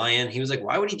Snoop Lion. He was like,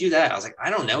 why would he do that? I was like, I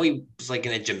don't know. He was like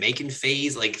in a Jamaican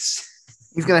phase, like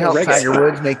he's gonna help Tiger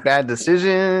Woods make bad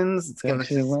decisions. It's gonna,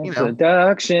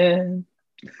 production.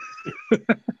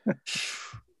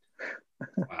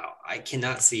 Wow, I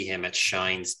cannot see him at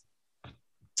Shine's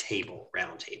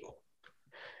round table.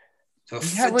 So we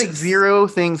have like 0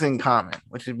 things in common,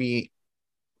 which would be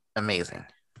amazing.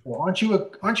 Well, aren't you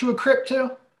a Crip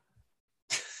too?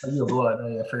 Are you a blood?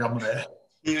 I forgot my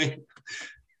name.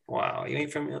 Wow, you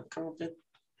ain't from Compton?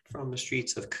 From the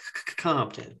streets of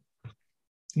Compton.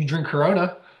 You drink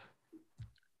Corona.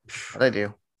 What I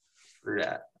do. For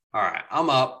that. All right, I'm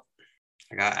up.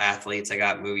 I got athletes, I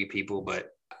got movie people, but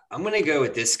I'm going to go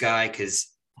with this guy because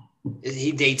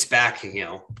he dates back,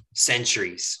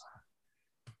 centuries.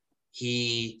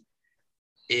 He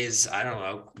is, I don't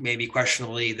know, maybe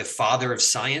questionably the father of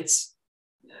science.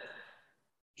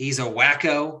 He's a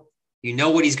wacko. You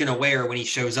know what he's going to wear when he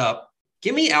shows up.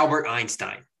 Give me Albert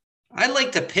Einstein. I'd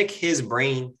like to pick his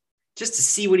brain just to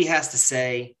see what he has to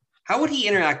say. How would he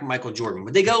interact with Michael Jordan?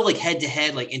 Would they go like head to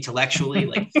head, like intellectually,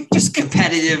 like just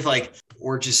competitive, like,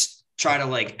 or just try to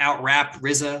like out rap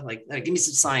RZA. Like, give me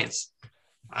some science.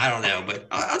 I don't know, but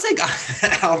I'll take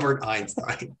Albert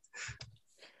Einstein.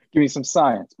 Give me some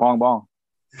science. Bong bong.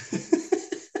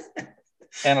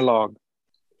 Analog.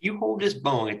 You hold this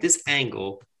bong at this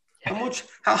angle. How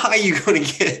high are you going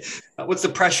to get? What's the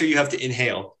pressure you have to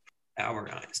inhale?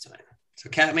 Albert Einstein. So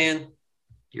Catman,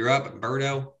 you're up.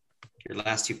 Birdo, your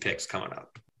last 2 picks coming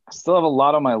up. I still have a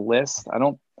lot on my list.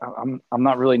 I'm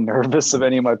not really nervous of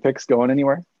any of my picks going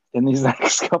anywhere in these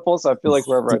next couple. So I feel like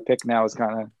wherever I pick now is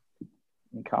kind of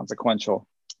inconsequential.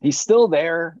 He's still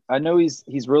there. I know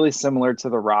he's really similar to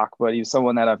The Rock, but he's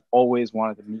someone that I've always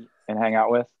wanted to meet and hang out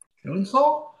with.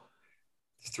 Moonsault?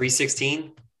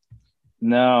 316?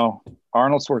 No,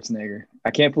 Arnold Schwarzenegger.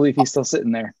 I can't believe he's still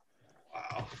sitting there.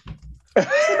 Wow.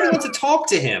 Somebody wants to talk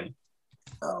to him.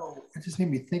 Oh, it just made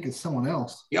me think of someone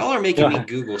else. Y'all are making me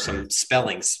Google some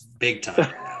spellings big time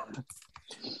right now.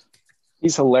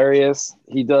 He's hilarious.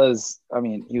 He was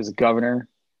a governor.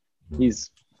 He's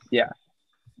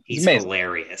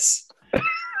hilarious.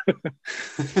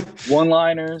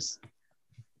 One-liners.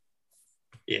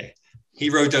 Yeah. He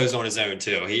wrote those on his own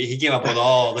too. He came up with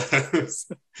all those.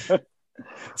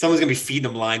 Someone's going to be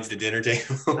feeding him lines at the dinner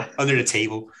table, under the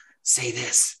table. Say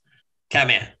this.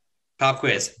 Catman, pop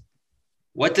quiz.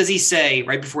 What does he say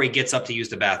right before he gets up to use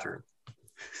the bathroom?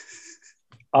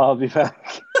 I'll be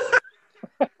back.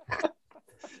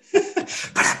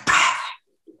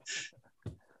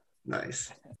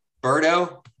 Nice.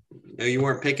 Birdo, no, you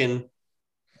weren't picking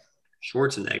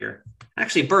Schwarzenegger.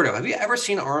 Actually, Birdo, have you ever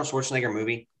seen an Arnold Schwarzenegger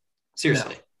movie?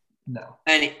 Seriously. No.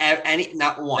 Any,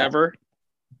 not one. Ever?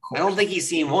 I don't think he's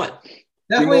seen one.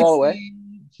 Definitely Jingle All the Way.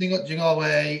 Jingle All the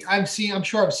Way. I'm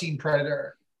sure I've seen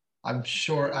Predator. I'm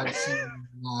sure I've seen.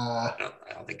 I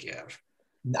don't think you have.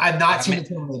 I've not seen the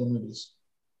Terminator movies.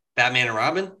 Batman and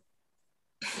Robin?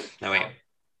 No, wait.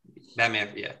 Batman,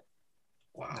 yeah.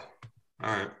 Wow.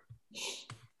 All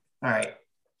right.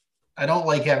 I don't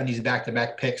like having these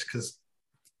back-to-back picks because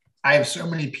I have so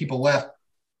many people left.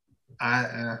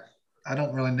 I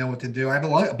don't really know what to do. I have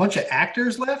a bunch of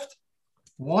actors left,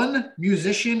 1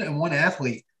 musician and 1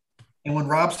 athlete. And when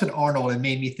Rob said Arnold, it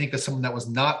made me think of someone that was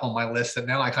not on my list that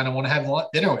now I kind of want to have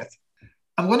dinner with.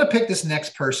 I'm going to pick this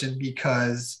next person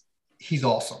because he's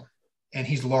awesome and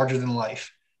he's larger than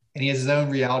life. And he has his own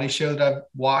reality show that I've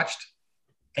watched.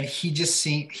 And he just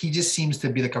seems to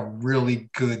be like a really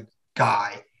good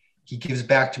guy. He gives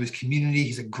back to his community.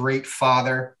 He's a great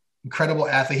father, incredible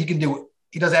athlete.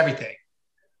 He does everything.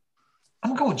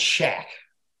 I'm going Shaq.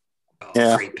 Oh,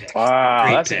 yeah. Great pick. Wow,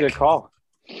 Great that's pick. a good call.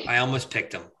 I almost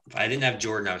picked him. If I didn't have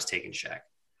Jordan, I was taking Shaq.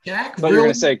 Shaq? So you're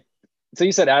going to say, so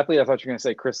you said athlete. I thought you were going to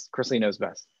say Chrisley knows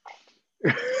best.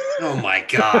 Oh my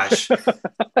gosh.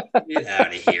 Get out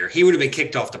of here. He would have been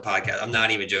kicked off the podcast. I'm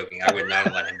not even joking. I would not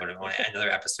have let him put him on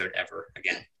another episode ever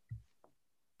again.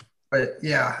 But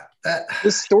yeah.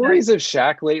 The stories of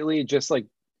Shaq lately, just like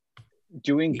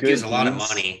doing good. He gives a lot of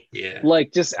money. Yeah.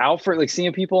 Like just out for like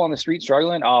seeing people on the street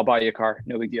struggling. Oh, I'll buy you a car.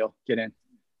 No big deal. Get in.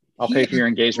 I'll pay for your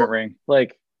engagement ring.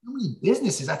 Like how many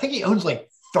businesses? I think he owns like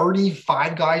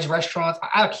 35 Guys restaurants.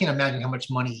 I can't imagine how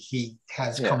much money he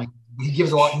has coming. He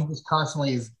gives a lot. He just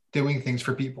constantly is doing things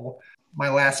for people. My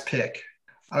last pick.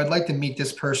 I would like to meet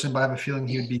this person, but I have a feeling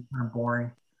he would be kind of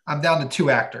boring. I'm down to 2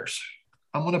 actors.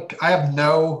 I have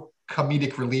no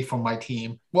comedic relief on my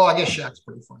team. Well, I guess Shaq's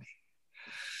pretty funny.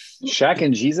 Shaq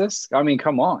and Jesus? I mean,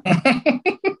 come on.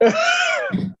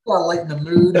 Lighten the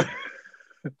mood.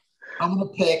 I'm going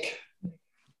to pick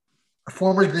a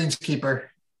former greenskeeper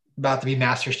about to be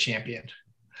Masters champion,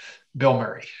 Bill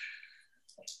Murray.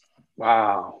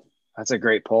 Wow. That's a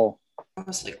great poll. I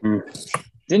was like,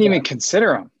 didn't even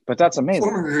consider him, but that's amazing.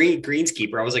 Former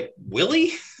greenskeeper. I was like,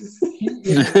 Willie?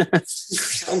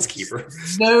 Groundskeeper.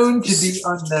 Known to be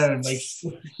unknown. Like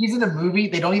he's in a movie,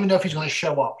 they don't even know if he's going to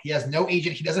show up. He has no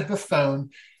agent. He doesn't have a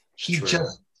phone. He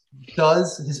just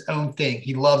does his own thing.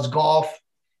 He loves golf.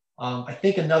 I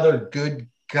think another good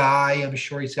guy. I'm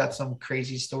sure he's got some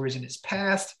crazy stories in his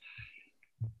past.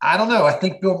 I don't know. I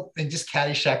think Bill, and just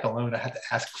Caddyshack alone, I had to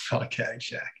ask about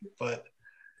Caddyshack. But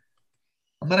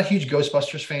I'm not a huge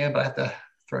Ghostbusters fan, but I have to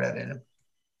throw that in.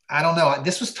 I don't know.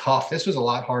 This was tough. This was a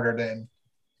lot harder than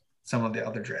some of the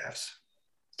other drafts.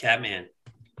 Catman,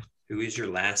 who is your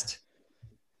last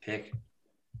pick?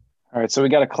 All right, so we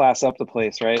got to class up the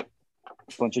place, right? A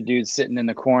bunch of dudes sitting in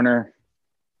the corner,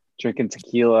 drinking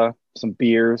tequila, some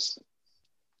beers.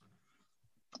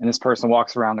 And this person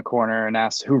walks around the corner and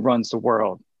asks, who runs the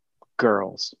world?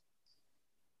 Girls.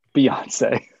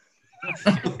 Beyonce.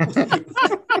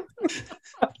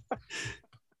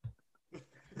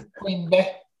 You're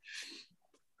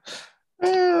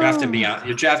drafting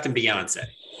Beyonce.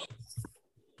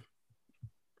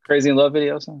 Crazy in Love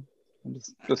video. So I'm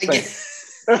just saying.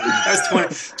 That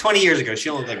was 20 years ago. She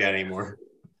don't look like that anymore.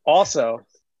 Also,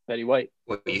 Betty White.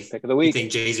 What you, pick of the week. You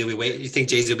think Jay-Z will be waiting? You think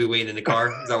Jay-Z will be waiting in the car?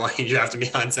 Is that why you drafted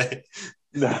Beyonce?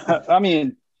 I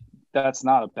mean, that's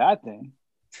not a bad thing,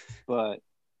 but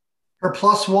her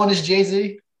 +1 is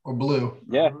Jay-Z or Blue.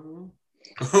 Yeah,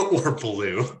 or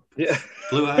Blue. Yeah,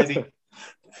 Blue Ivy.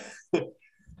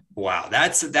 Wow,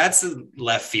 that's a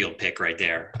left field pick right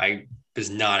there. I was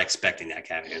not expecting that,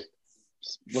 Kevin.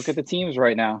 Just look at the teams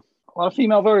right now. A lot of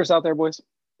female voters out there, boys.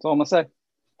 That's all I'm gonna say.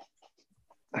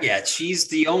 Yeah, she's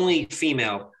the only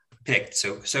female picked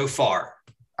so far.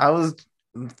 I was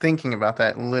thinking about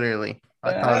that literally.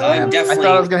 I thought I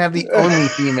I was gonna have the only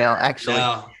female. Actually,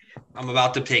 no, I'm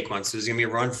about to pick one, so there's gonna be a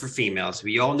run for females.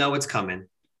 We all know it's coming.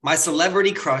 My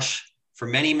celebrity crush for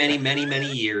many, many, many,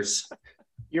 many years.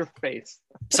 Your face.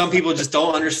 Some people just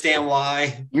don't understand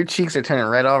why. Your cheeks are turning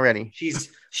red already.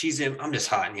 She's in. I'm just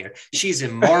hot in here. She's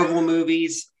in Marvel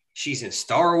movies. She's in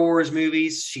Star Wars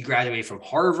movies. She graduated from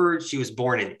Harvard. She was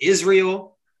born in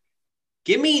Israel.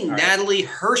 Give me Natalie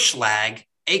Hirschlag,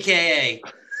 aka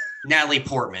Natalie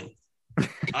Portman.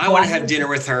 I want to have dinner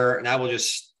with her, and I will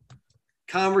just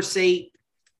conversate,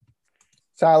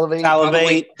 salivate,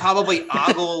 probably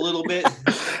ogle a little bit.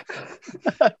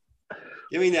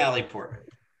 Give me Natalie Portman.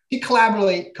 He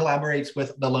collaborates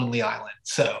with The Lonely Island,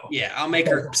 so yeah, I'll make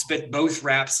her spit both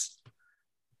raps.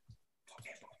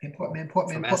 Portman.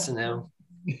 From SNL.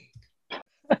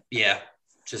 Yeah,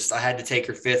 just I had to take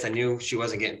her fifth. I knew she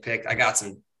wasn't getting picked. I got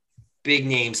some big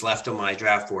names left on my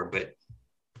draft board, but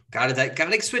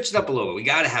gotta switch it up a little bit. We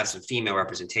gotta have some female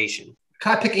representation.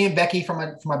 Can I pick Aunt Becky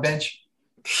from my bench?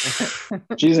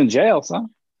 She's in jail, son.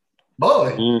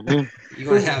 Boy, You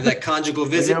gonna have that conjugal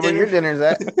visit dinner? Your dinner's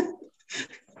at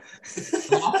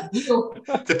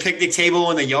the picnic table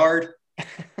in the yard.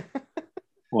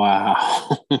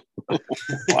 Wow.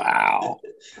 Wow.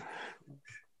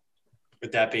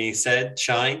 With that being said,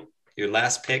 Shine, your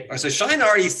last pick. So Shine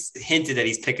already hinted that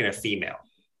he's picking a female.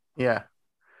 Yeah.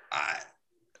 I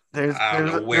don't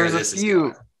know where this is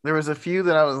going. There was a few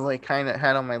that I was like kind of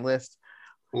had on my list.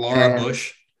 Laura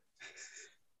Bush.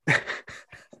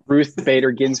 Ruth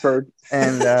Bader Ginsburg.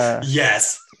 And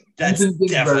yes, that's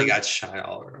definitely got Shine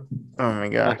all over. Oh my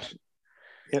gosh.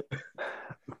 Yep.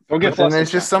 Don't get and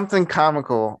there's just something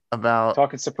comical about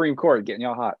talking Supreme Court, getting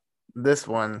y'all hot. This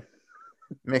one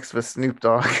mixed with Snoop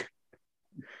Dogg.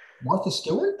 Martha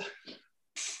Stewart?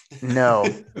 No.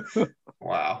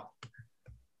 Wow.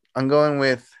 I'm going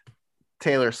with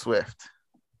Taylor Swift.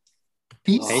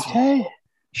 Hey,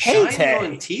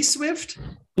 Shine T Swift?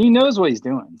 He knows what he's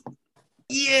doing.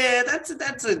 Yeah, that's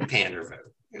a pander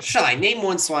vote. Shine, name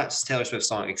one Taylor Swift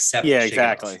song except yeah, Shake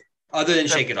exactly. It Off. Other than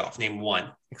Shake It Off, name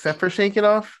one. Except for Shake It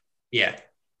Off? Yeah.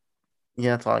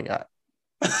 Yeah, that's all I got.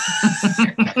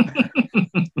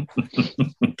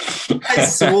 I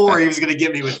swore he was going to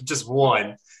get me with just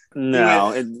one.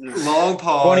 No. Long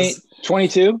pause.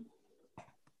 22?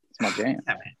 It's my jam.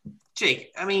 Yeah, man.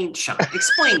 Jake, I mean, Sean,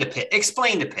 explain the pick.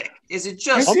 Is it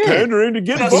just I'm pandering to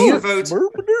get votes?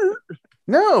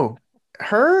 No.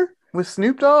 Her with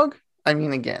Snoop Dogg? I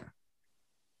mean, again.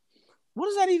 What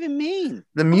does that even mean?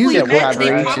 The music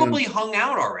they probably hung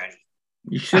out already.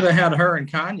 You should have had her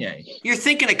and Kanye. You're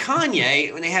thinking of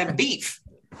Kanye when they had beef.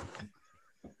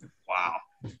 Wow.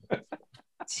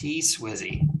 T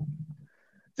Swizzy.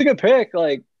 It's a good pick.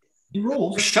 Like, he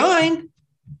rules. Shine.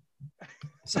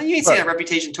 So you ain't seen that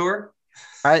Reputation tour?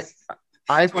 I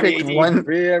picked one.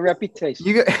 Reputation.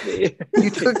 You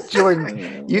took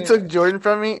Jordan. You took Jordan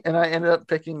from me, and I ended up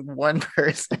picking one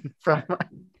person from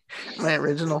my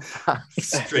original five.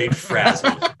 Straight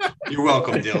frazzled. You're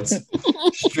welcome, Dilts.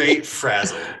 Straight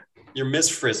frazzled. You're Miss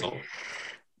Frizzle.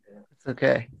 It's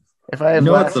okay. If I have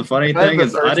what's the funny thing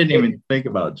is I didn't even think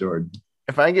about Jordan.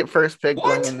 If I get first pick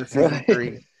going into season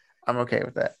 3, I'm okay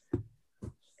with that.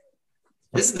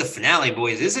 This is the finale,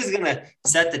 boys. This is going to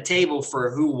set the table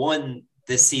for who won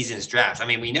this season's draft. I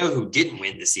mean, we know who didn't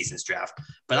win this season's draft,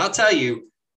 but I'll tell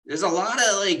you, there's a lot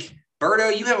of like,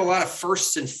 Berto, you have a lot of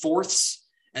firsts and fourths,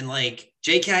 and like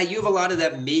JK, you have a lot of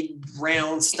that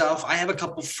mid-round stuff. I have a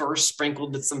couple firsts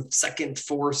sprinkled with some second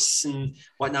fourths and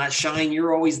whatnot. Shine,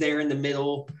 you're always there in the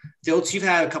middle. Dilts, you've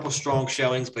had a couple strong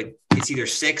showings, but it's either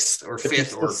sixth or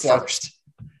fifth or first.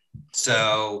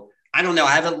 So I don't know.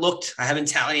 I haven't looked. I haven't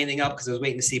tallied anything up because I was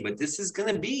waiting to see. But this is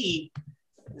going to be –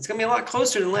 it's going to be a lot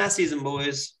closer than last season,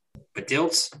 boys. But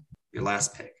Dilts, your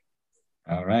last pick.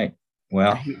 All right.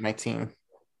 Well, I hate my team.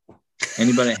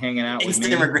 Anybody hanging out with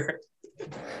me?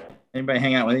 Anybody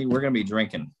hang out with me? We're going to be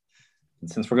drinking. And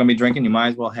since we're going to be drinking, you might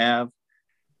as well have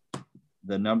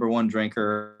the number one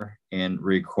drinker in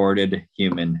recorded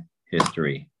human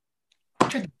history?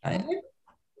 Give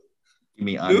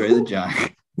me Andre the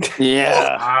Giant.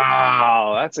 Yeah.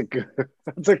 Wow, that's a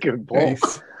good poll.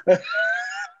 Nice.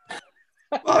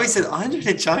 Well, he said Andre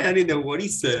the Giant. I didn't know what he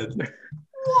said.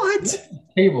 What?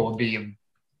 Table would be. You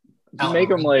make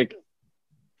them like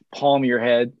palm your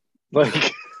head,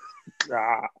 like.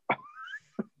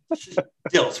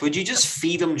 Dilts, would you just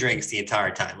feed them drinks the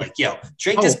entire time? Like, yo,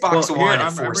 drink this box of wine in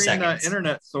 4 seconds. I'm reading an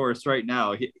internet source right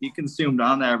now. He consumed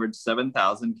on average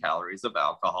 7,000 calories of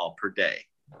alcohol per day.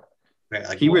 Right,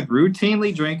 like he would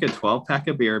routinely drink a 12-pack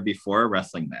of beer before a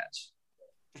wrestling match.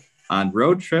 On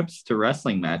road trips to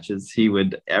wrestling matches, he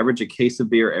would average a case of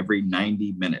beer every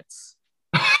 90 minutes.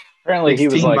 Apparently, he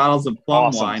was like bottles of plum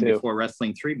awesome wine too. before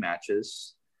wrestling 3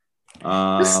 matches.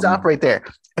 Just stop right there.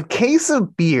 A case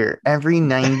of beer every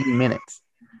 90 minutes.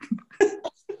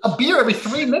 A beer every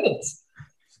 3 minutes.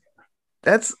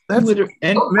 That's and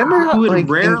remember how, he would like,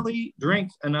 rarely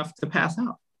drink enough to pass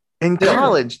out. In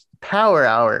college, Power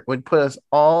Hour would put us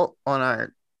all on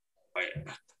our.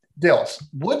 Dills,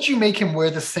 would you make him wear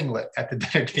the singlet at the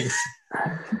dinner table?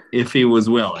 If he was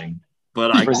willing,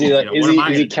 but is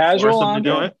he casual on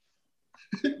do it?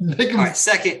 All right,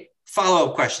 second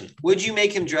follow-up question: would you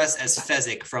make him dress as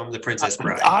Fezzik from The Princess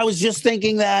Bride? I was just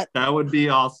thinking that. That would be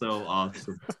also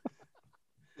awesome.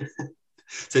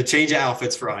 So change of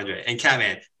outfits for Andre. And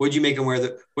Catman, would you make him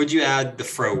would you add the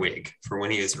fro wig for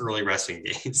when he was early wrestling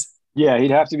days? Yeah,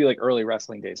 he'd have to be like early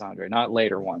wrestling days, Andre, not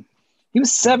later one. He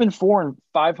was 7'4" and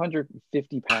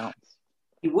 550 pounds.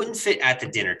 He wouldn't fit at the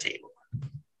dinner table.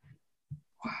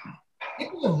 Wow.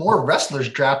 Even more wrestlers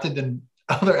drafted than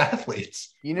other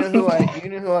athletes. You know who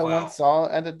I once saw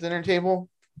at the dinner table?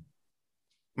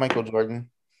 Michael Jordan.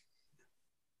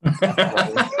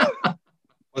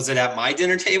 Was it at my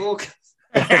dinner table?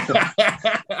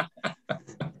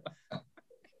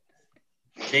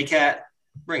 J-Cat,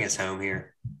 bring us home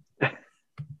here.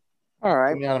 All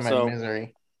right. Get me out of my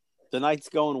misery. The night's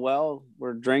going well.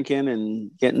 We're drinking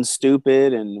and getting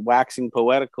stupid and waxing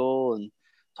poetical and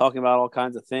talking about all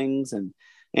kinds of things. And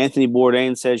Anthony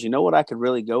Bourdain says, you know what I could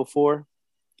really go for?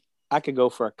 I could go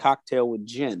for a cocktail with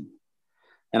gin.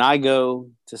 And I go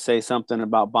to say something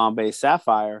about Bombay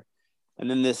Sapphire. And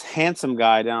then this handsome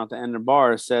guy down at the end of the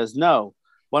bar says, no,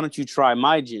 why don't you try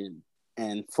my gin?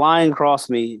 And flying across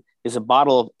me is a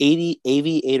bottle of 80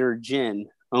 Aviator gin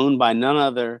owned by none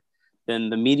other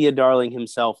than the media darling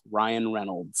himself, Ryan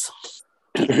Reynolds.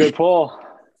 Good pull.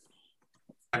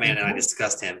 Man, and I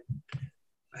discussed him.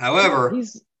 However,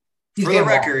 for the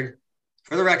record,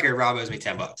 Rob owes me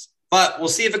 $10. But we'll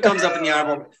see if it comes up in the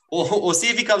honorable. We'll see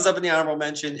if he comes up in the honorable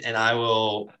mention, and I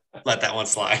will let that one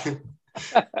slide.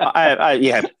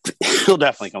 Yeah, he'll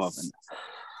definitely come up in there.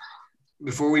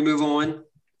 Before we move on,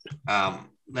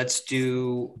 let's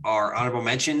do our honorable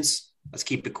mentions. Let's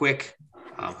keep it quick.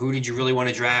 Who did you really want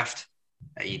to draft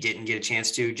that you didn't get a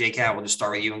chance to? J-Cat, we'll just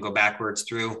start with you and go backwards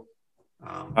through.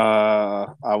 I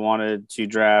wanted to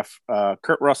draft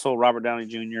Kurt Russell, Robert Downey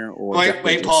Jr. or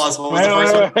wait, pause. What was the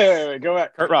first one? Wait, go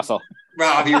back. Kurt Russell.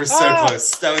 Rob, you were so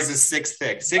close. That was his 6th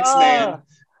pick. 6th man.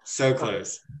 So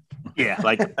close. Yeah,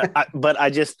 but I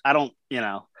don't,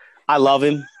 I love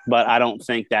him, but I don't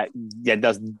think that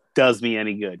does me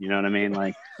any good. You know what I mean?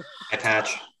 Like, I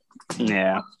patch.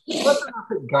 Yeah. Let's not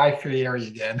pick Guy Fieri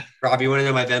again. Rob, you want to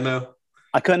know my Venmo?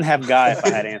 I couldn't have Guy if I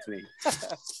had Anthony.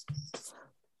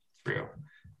 True.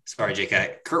 Sorry,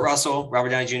 JK. Kurt Russell, Robert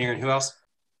Downey Jr., and who else?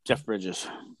 Jeff Bridges.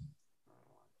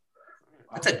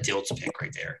 That's a Dilts pick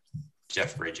right there.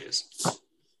 Jeff Bridges.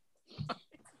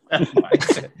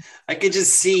 I could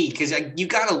just see, because you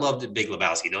got to love the Big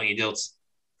Lebowski, don't you, Dilts?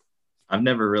 I've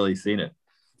never really seen it.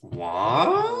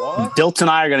 What? Dilts and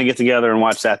I are going to get together and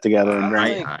watch that together.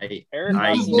 I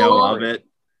know of it.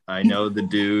 I know the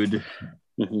dude.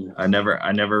 I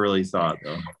never really saw it,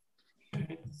 though.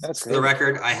 That's for the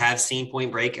record. I have seen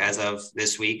Point Break as of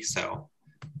this week, so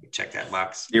check that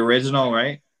box. The original,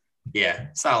 right? Yeah,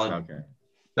 solid. Okay.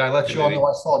 Did I let you all know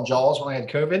I saw Jaws when I had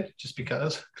COVID? Just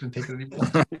because couldn't take it anymore.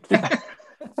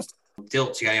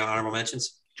 Dilts, you got any honorable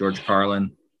mentions? George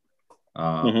Carlin,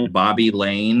 Bobby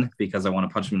Lane, because I want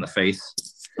to punch him in the face.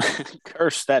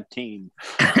 Curse that team.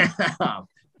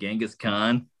 Genghis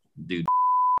Khan, dude.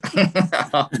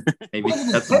 Maybe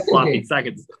that's some sloppy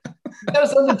seconds. That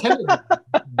was unintended.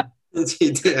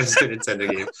 He did have a Nintendo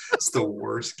game. It's the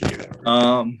worst game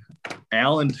ever.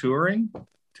 Alan Turing.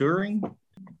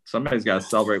 Somebody's got to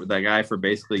celebrate with that guy for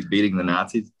basically beating the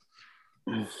Nazis.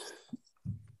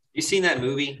 You seen that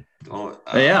movie?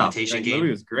 Yeah, that movie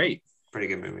was great. Pretty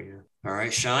good movie. Yeah. All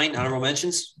right, Shine, honorable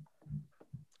mentions.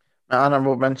 My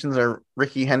honorable mentions are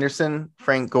Ricky Henderson,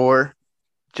 Frank Gore,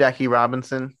 Jackie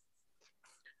Robinson,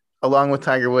 along with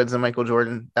Tiger Woods and Michael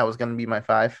Jordan. That was going to be my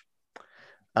 5.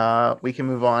 We can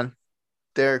move on.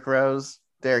 Derrick Rose,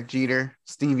 Derek Jeter,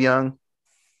 Steve Young,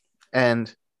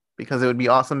 and because it would be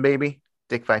awesome, baby,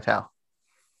 Dick Vitale.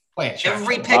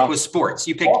 Every pick was sports.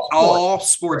 You picked all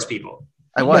sports people.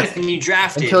 I was. And you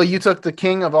drafted. Until you took the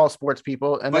king of all sports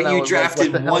people. And but then you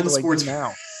drafted one sports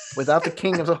now. Without the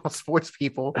king of all sports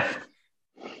people,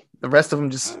 the rest of them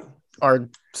just are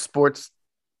sports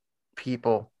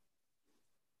people.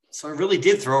 So I really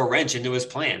did throw a wrench into his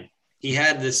plan. He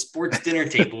had this sports dinner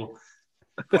table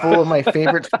full of my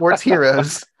favorite sports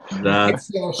heroes.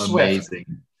 That's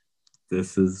amazing.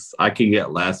 I can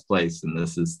get last place, and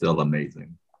this is still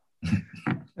amazing.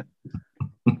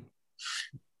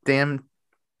 Damn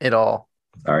it all.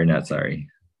 Sorry, not sorry.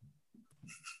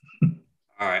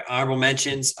 All right. Honorable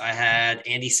mentions. I had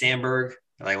Andy Samberg.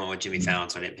 I went with Jimmy Fallon,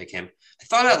 so I didn't pick him. I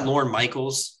thought about Lorne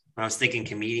Michaels. I was thinking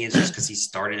comedians just because he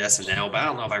started SNL, but I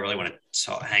don't know if I really want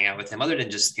to hang out with him other than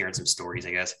just hearing some stories,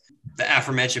 I guess. The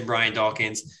aforementioned Brian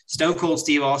Dawkins, Stone Cold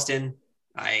Steve Austin.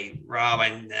 I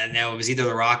know it was either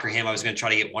The Rock or him. I was going to try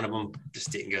to get one of them.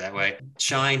 Just didn't go that way.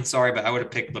 Shine, sorry, but I would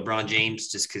have picked LeBron James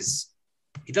just because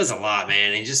he does a lot,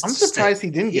 man. I'm surprised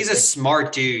he didn't. He's a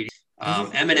smart dude.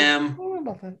 Eminem,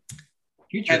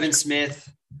 Kevin Smith,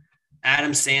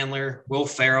 Adam Sandler, Will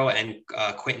Ferrell, and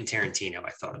Quentin Tarantino.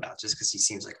 I thought about just because he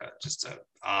seems like just an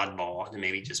oddball, and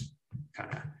maybe just kind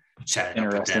of chat it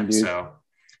up with them. Dude. So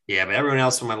yeah, but everyone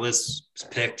else on my list was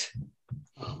picked.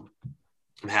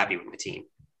 I'm happy with my team.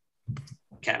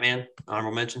 Catman,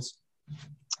 honorable mentions.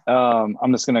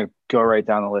 I'm just gonna go right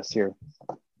down the list here.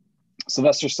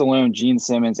 Sylvester Stallone, Gene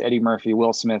Simmons, Eddie Murphy,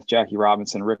 Will Smith, Jackie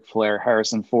Robinson, Ric Flair,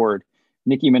 Harrison Ford,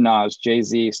 Nicki Minaj,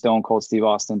 Jay-Z, Stone Cold Steve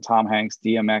Austin, Tom Hanks,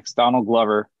 DMX, Donald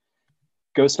Glover,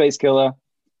 Ghostface Killah,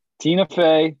 Tina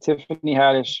Fey, Tiffany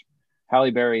Haddish,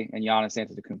 Halle Berry, and Giannis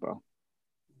Antetokounmpo.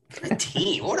 What a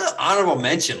team. What an honorable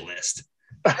mention list.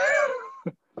 I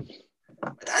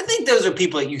think those are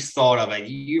people that you thought of.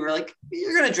 You were like,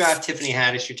 you're going to draft Tiffany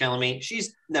Haddish, you're telling me?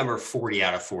 She's number 40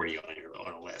 out of 40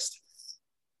 on a list.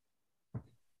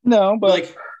 No, but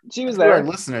like, she was there. Our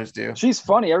listeners do. She's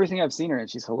funny. Everything I've seen her in,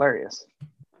 she's hilarious.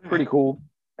 Pretty cool.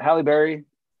 Halle Berry.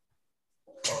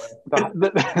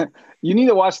 You need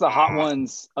to watch the Hot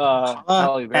Ones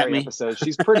Halle Berry episode.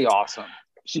 She's pretty awesome.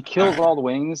 She kills all the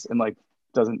wings and like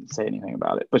doesn't say anything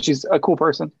about it, but she's a cool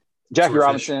person. Jackie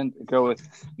Robinson, go with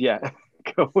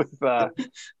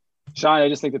Sean. I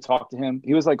just think to talk to him.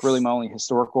 He was like really my only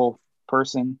historical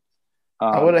person.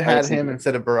 I would have had him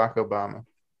instead of Barack Obama.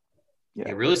 Yeah,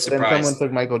 you're really surprised. Then someone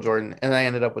took Michael Jordan, and I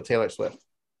ended up with Taylor Swift.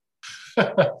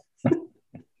 All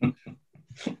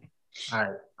right,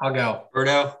 I'll go.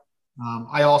 Berto.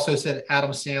 I also said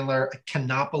Adam Sandler. I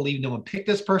cannot believe no one picked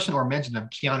this person or mentioned him.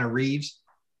 Keanu Reeves.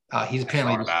 He's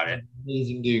apparently an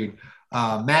amazing dude.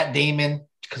 Matt Damon,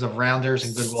 because of Rounders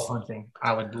and Good Will Hunting.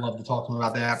 I would love to talk to him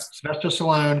about that. Sylvester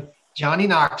Stallone, Johnny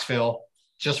Knoxville,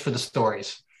 just for the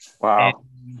stories. Wow.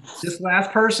 And this last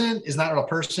person is not a real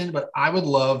person, but I would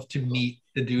love to meet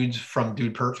the dudes from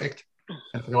Dude Perfect. And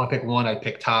if I want to pick one, I'd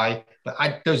pick Ty.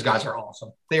 But those guys are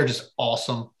awesome. They are just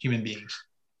awesome human beings.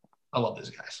 I love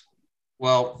those guys.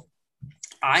 Well,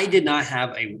 I did not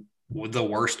have the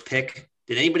worst pick.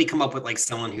 Did anybody come up with like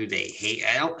someone who they hate?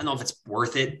 I don't know if it's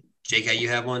worth it. JK, you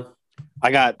have one?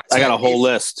 I got a whole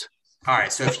list. All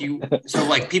right. So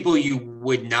like people you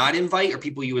would not invite or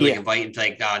people you would like invite and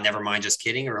like, never mind, just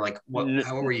kidding. Or like,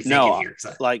 how were you thinking here?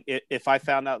 Like if I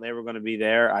found out they were going to be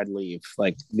there, I'd leave.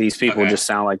 Like these people just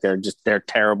sound like they're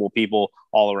terrible people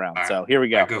all around. All right. So here we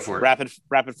go. Right, go for it.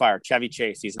 Rapid fire. Chevy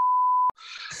Chase. He's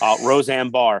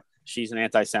Roseanne Barr. She's an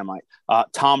anti-Semite.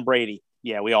 Tom Brady.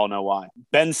 Yeah, we all know why.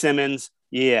 Ben Simmons.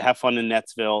 Yeah, have fun in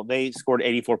Netsville. They scored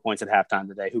 84 points at halftime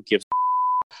today. Who gives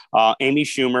Amy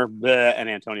Schumer and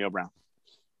Antonio Brown.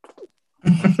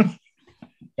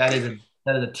 That is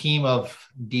a team of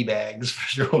D-bags for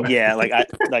sure. Yeah,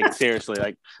 seriously,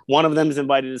 like one of them is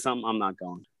invited to something. I'm not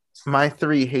going. My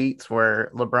 3 hates were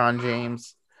LeBron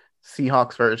James,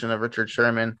 Seahawks version of Richard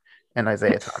Sherman, and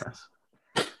Isaiah Thomas.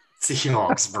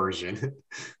 Seahawks version.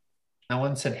 No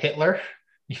one said Hitler.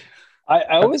 I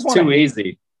always want too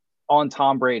easy on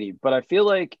Tom Brady, but I feel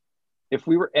like if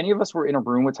any of us were in a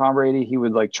room with Tom Brady, he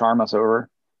would like charm us over.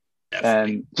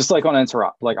 Definitely. And just like on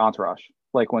Entourage,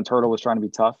 like when Turtle was trying to be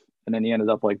tough and then he ended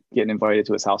up like getting invited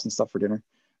to his house and stuff for dinner.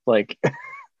 Like,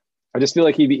 I just feel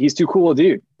like he's too cool a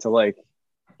dude to like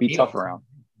be tough around.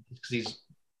 Because he's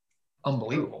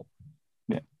unbelievable.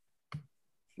 Yeah.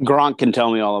 Gronk can tell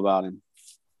me all about him.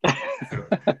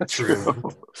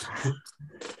 True.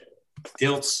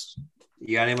 Dilts,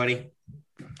 you got anybody?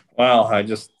 Well, I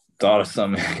just thought of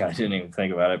something. I didn't even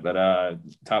think about it, but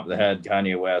top of the head,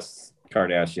 Kanye West,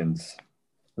 Kardashians,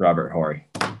 Robert Horry.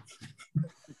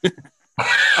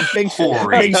 Big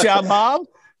shot, Bob.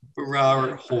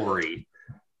 Robert Horry.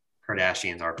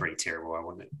 Kardashians are pretty terrible. I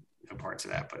wouldn't know parts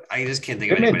of that, but I just can't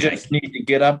think of anybody. Women just need to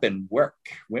get up and work.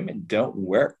 Women don't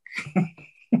work.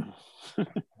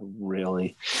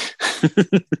 Really?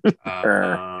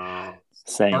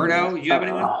 Berto, you have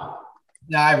anyone?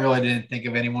 No, I really didn't think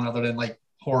of anyone other than like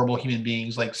horrible human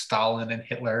beings like Stalin and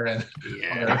Hitler and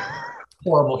other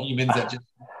horrible humans that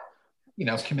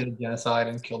just, committed genocide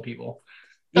and killed people.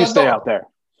 You stay out there.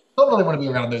 Don't really want to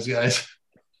be around those guys.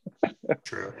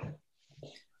 True.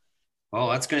 Well,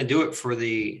 that's going to do it for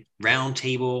the round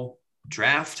table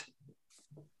draft.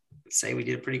 I'd say we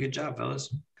did a pretty good job,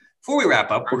 fellas. Before we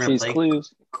wrap up, we're going to play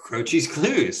Croce's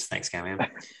Clues. Thanks, Cameron.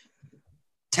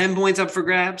 10 points up for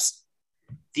grabs.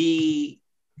 The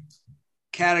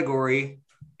category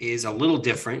is a little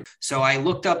different. So I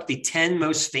looked up the 10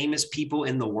 most famous people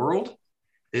in the world.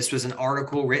 This was an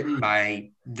article written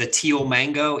by the Teal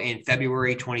Mango in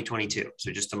February 2022.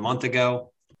 So just a month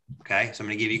ago. Okay, so I'm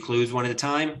going to give you clues one at a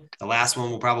time. The last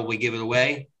one will probably give it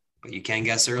away, but you can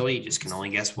guess early. You just can only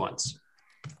guess once.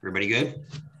 Everybody good?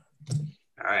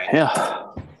 All right. Yeah.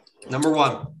 Number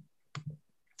 1,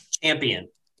 champion.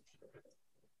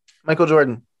 Michael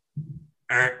Jordan.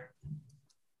 All right.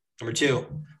 Number 2,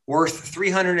 worth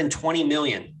 $320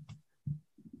 million.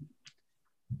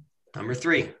 Number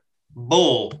 3,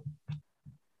 bull.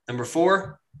 Number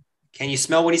 4, can you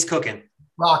smell what he's cooking?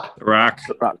 Rock.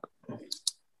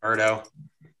 Berto.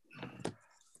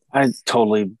 I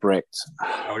totally bricked.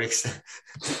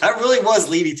 That really was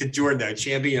leading to Jordan, though.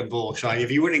 Champion and bull. Sean, if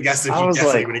you wouldn't have guessed him, you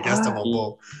definitely would have guessed him a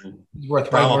bull.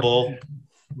 Probable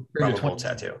bull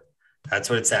tattoo. That's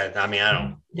what it said. I mean,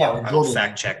 I don't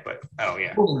fact check, but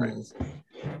yeah. Right.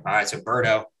 All right, so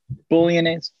Berto.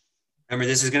 Billionaires. Remember,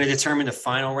 this is going to determine the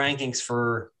final rankings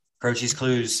for Croce's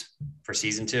Clues for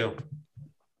season 2.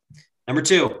 Number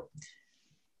 2.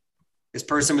 This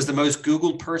person was the most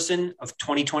Googled person of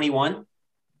 2021.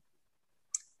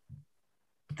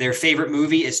 Their favorite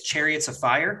movie is Chariots of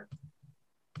Fire.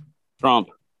 Trump.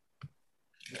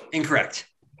 Incorrect.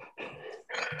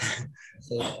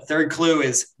 Third clue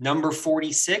is number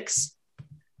 46.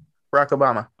 Barack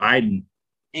Obama. Biden.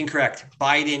 Incorrect.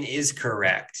 Biden is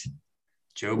correct.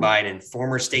 Joe Biden,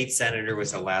 former state senator,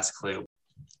 was the last clue.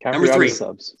 Number 3.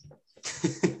 Subs.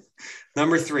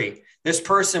 Number 3. This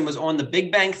person was on The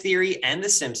Big Bang Theory and The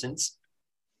Simpsons.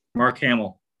 Mark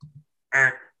Hamill.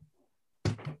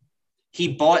 He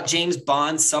bought James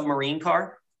Bond's submarine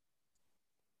car,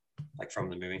 like from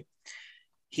the movie.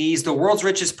 He's the world's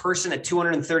richest person at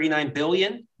 $239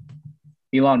 billion.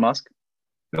 Elon Musk.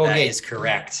 That is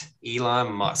correct.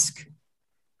 Elon Musk.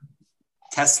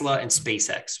 Tesla and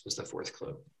SpaceX was the 4th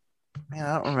clue. Man,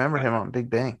 I don't remember him on Big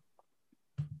Bang.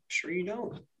 Sure you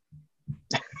don't.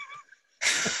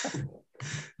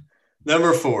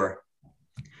 Number 4.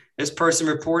 This person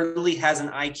reportedly has an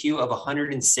IQ of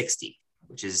 160,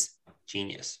 which is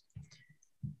genius.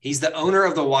 He's the owner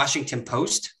of the Washington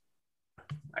Post.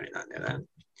 I did not know that.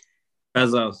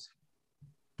 Bezos.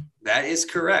 That is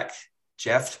correct.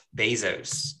 Jeff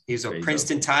Bezos. He's a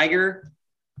Princeton Tiger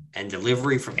and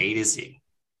delivery from A to Z.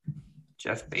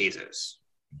 Jeff Bezos.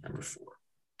 Number 4.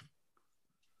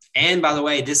 And by the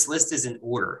way, this list is in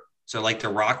order. So like The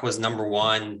Rock was number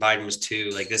 1, Biden was 2,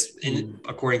 like this,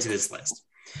 according to this list.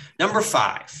 Number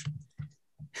 5.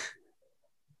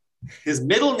 His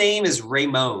middle name is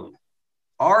Raymone.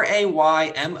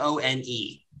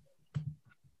 Raymone.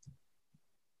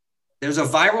 There's a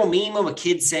viral meme of a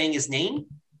kid saying his name.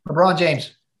 LeBron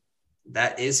James.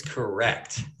 That is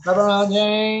correct. LeBron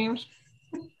James.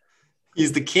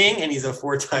 He's the king and he's a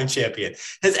 4-time champion.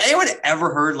 Has anyone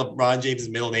ever heard LeBron James'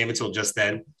 middle name until just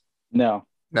then? No.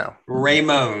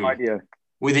 Raymone. No idea.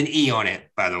 With an E on it,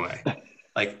 by the way.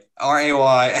 Like Ray.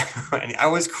 I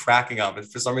was cracking up,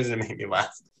 and for some reason it made me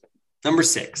laugh. Number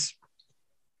 6.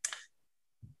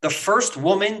 The first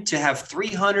woman to have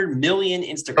 300 million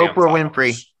Instagram Oprah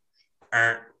Winfrey.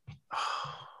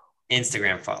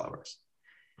 Instagram followers.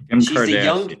 Kim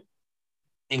Kardashian.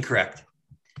 Incorrect.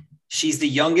 She's the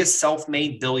youngest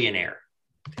self-made billionaire.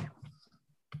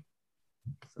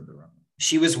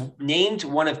 She was named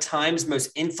one of Time's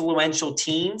most influential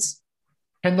teens.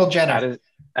 Kendall Jenner.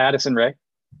 Addison Rae.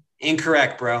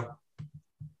 Incorrect, bro.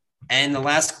 And the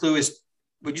last clue is,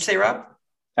 would you say, Rob?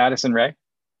 Addison Rae.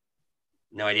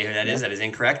 No idea who that is. That is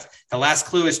incorrect. The last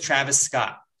clue is Travis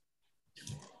Scott.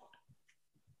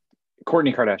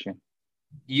 Kourtney Kardashian.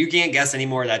 You can't guess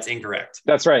anymore. That's incorrect.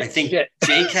 That's right. I think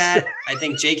J-Cat I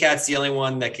think J-Cat's the only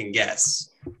one that can guess.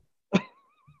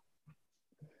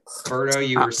 Berto,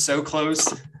 you were so close.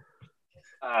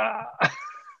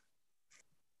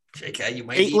 J-Cat, you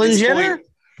might need Caitlyn this Jenner? point.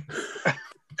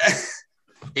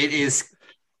 It is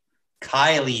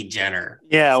Kylie Jenner.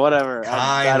 Yeah, whatever.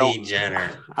 Kylie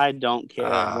Jenner. I don't care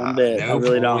one bit. No I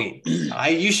really point.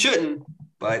 Don't. You shouldn't,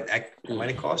 but it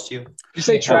might have cost you. You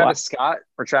say Travis Scott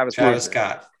or Travis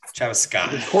Scott? Travis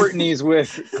Scott. Courtney's with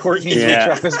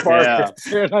Travis Barker.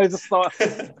 Yeah. I just thought.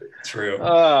 True.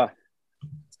 All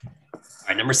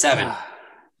right, number 7.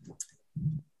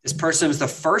 This person was the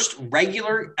first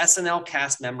regular SNL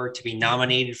cast member to be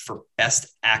nominated for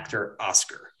Best Actor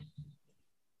Oscar.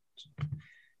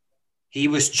 He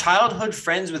was childhood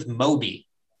friends with Moby.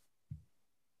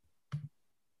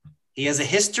 He has a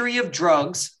history of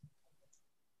drugs.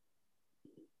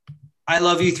 I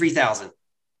Love You 3000.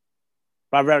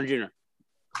 Robert Downey Jr.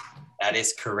 That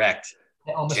is correct.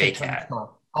 J-Cat.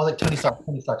 I'll like Tony Stark.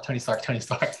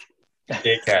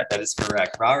 J-Cat, that is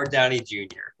correct. Robert Downey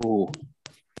Jr. Ooh.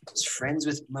 Was friends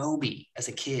with Moby as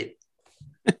a kid.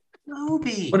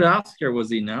 Moby. What Oscar was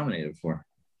he nominated for?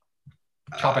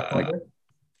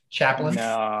 Chaplin?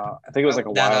 No, I think it was like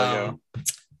a while ago.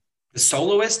 The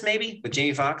Soloist, maybe, with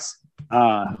Jamie Foxx?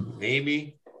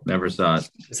 Maybe. Never saw it.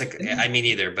 It's like, I mean,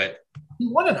 either, but. He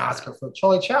won an Oscar for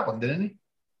Charlie Chaplin, didn't he?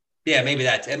 Yeah, maybe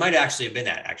that. It might actually have been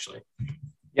that, actually.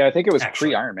 Yeah, I think it was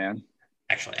pre-Iron Man.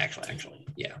 Actually.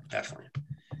 Yeah, definitely.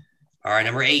 All right,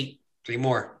 number 8. 3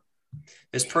 more.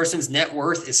 This person's net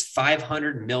worth is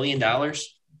 $500 million.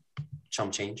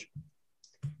 Chump change.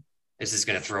 This is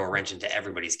going to throw a wrench into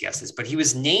everybody's guesses, but he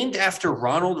was named after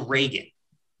Ronald Reagan.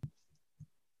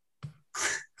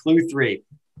 Clue 3.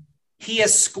 He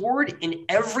has scored in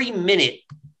every minute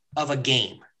of a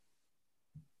game.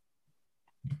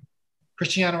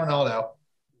 Cristiano Ronaldo.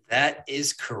 That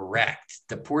is correct.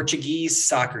 The Portuguese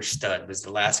soccer stud was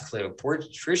the last clue.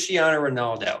 Cristiano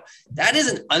Ronaldo. That is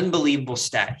an unbelievable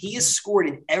stat. He has scored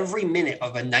in every minute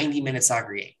of a 90-minute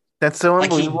soccer game. That's so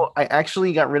unbelievable. I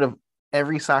actually got rid of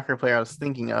every soccer player I was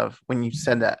thinking of when you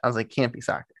said that. I was like, can't be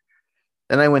soccer.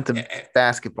 Then I went to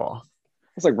basketball.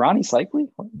 It's like Ronnie Cycli?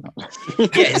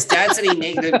 Yeah, his dad said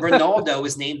Ronaldo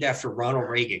was named after Ronald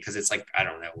Reagan because it's like, I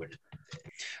don't know.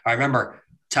 I remember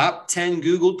top 10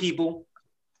 Googled people.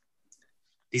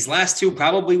 These last 2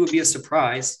 probably would be a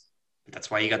surprise, but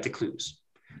that's why you got the clues.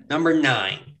 Number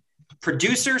 9,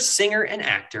 producer, singer, and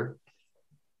actor.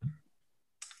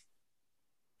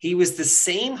 He was the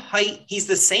same height. He's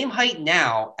the same height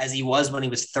now as he was when he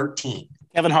was 13.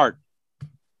 Kevin Hart.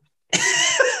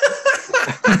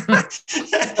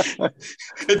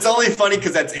 It's only funny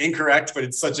because that's incorrect, but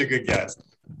it's such a good guess.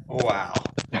 Wow.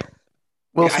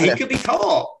 Will Smith. He could be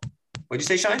tall. What'd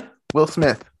you say, Shine? Will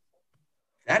Smith.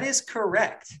 That is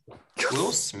correct.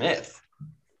 Will Smith.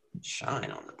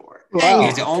 Shine on the board. Wow.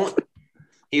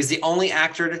 He was the only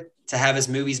actor to have his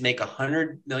movies make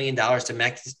 $100 million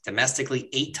domestically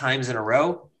 8 times in a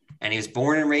row, and he was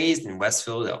born and raised in West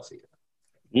Philadelphia.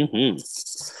 Mm-hmm.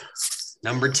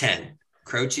 Number 10,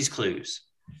 Croce's clues.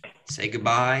 Say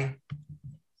goodbye.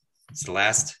 It's the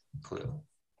last clue.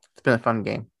 It's been a fun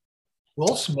game.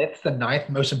 Will Smith's the 9th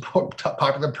most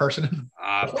popular person.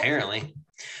 Apparently.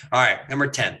 All right, number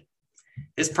 10.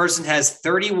 This person has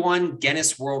 31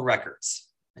 Guinness World Records.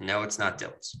 And no, it's not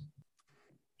Dills.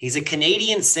 He's a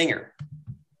Canadian singer.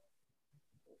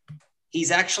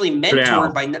 He's actually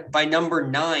mentored by number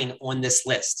 9 on this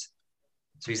list.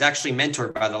 So he's actually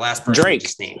mentored by the last person Drake. We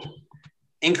just named.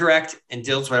 Incorrect. And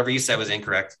Dills, whatever you said was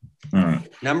incorrect.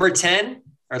 Mm. Number 10,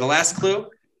 or the last clue,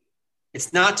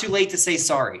 it's not too late to say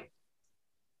sorry.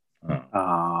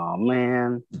 Oh,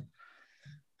 man.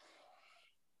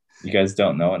 You guys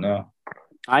don't know it now?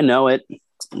 I know it.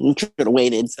 You should have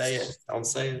waited. Say it. Don't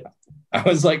say it. I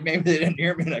was like, maybe they didn't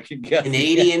hear me and I could guess.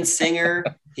 Canadian singer.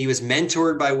 He was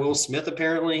mentored by Will Smith,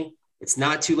 apparently. It's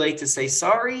not too late to say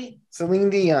sorry. Celine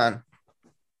Dion.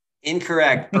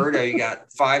 Incorrect. Berto, you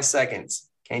got 5 seconds.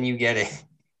 Can you get it?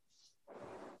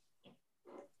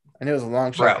 I knew it was a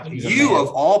long shot. Bro, you of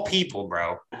all people,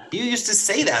 bro. You used to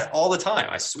say that all the time.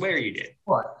 I swear you did.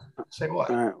 What? Say what?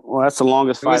 All right. Well, that's the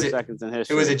longest 5 seconds in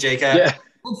history. Who was it, J-Cat? Yeah.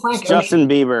 Justin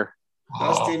Bieber.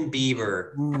 Justin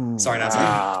Bieber. Sorry, not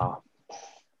sorry.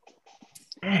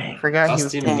 I forgot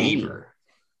Justin Bieber.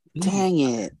 Dang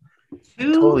it.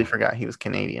 Totally forgot he was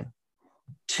Canadian.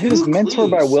 He was mentored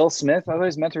by Will Smith. I thought he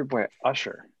was mentored by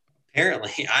Usher.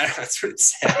 Apparently. That's what it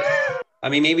said. I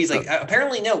mean, maybe he's like,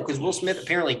 apparently no, because Will Smith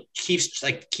apparently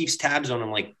keeps tabs on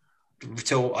him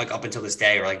up until this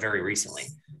day or like very recently.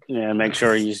 Yeah, make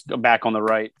sure he's back on the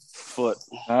right foot.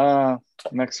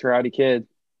 Next Karate Kid.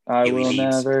 I will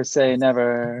never say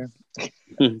never.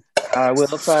 I will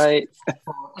fight.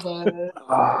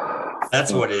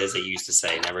 That's what it is. They used to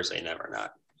say, never say never.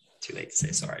 Not too late to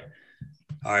say sorry.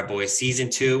 All right, boys. Season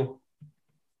 2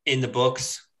 in the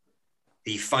books.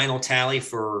 The final tally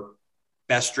for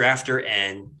Best Drafter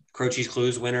and Croce's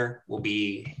Clues winner will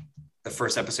be the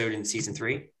first episode in season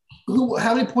 3.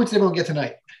 How many points did everyone get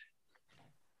tonight?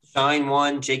 Shine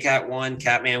 1, J-Cat 1,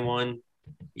 Catman 1.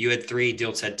 You had 3,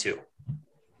 Diltz had 2.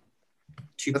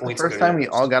 2 That's points. The first time we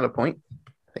all got a point.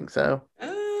 I think so.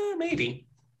 Maybe.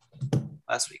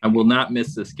 Last week. I will not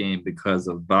miss this game because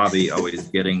of Bobby always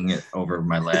getting it over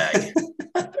my leg.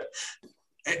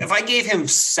 If I gave him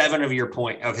 7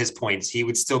 of his points, he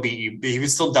would still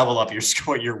double up your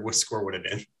score. Your score would have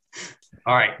been.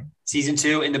 All right. Season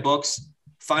 2 in the books.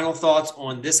 Final thoughts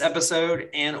on this episode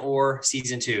and or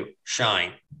season 2.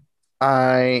 Shine.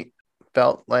 I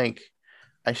felt like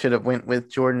I should have went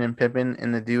with Jordan and Pippen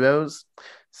in the duos.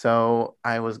 So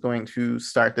I was going to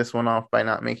start this one off by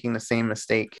not making the same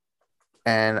mistake.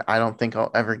 And I don't think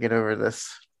I'll ever get over this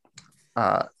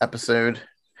episode.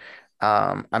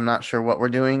 I'm not sure what we're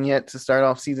doing yet to start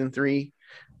off season 3,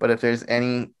 but if there's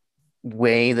any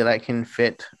way that I can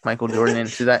fit Michael Jordan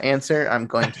into that answer, I'm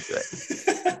going to do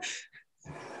it.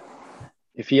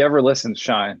 If he ever listens,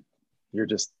 Shine, you're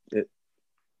just it.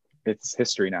 It's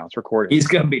history now. It's recorded. He's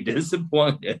gonna be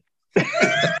disappointed. The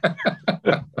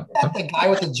guy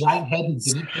with the giant head who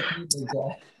didn't pick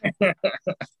me.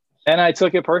 And I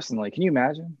took it personally. Can you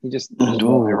imagine? He just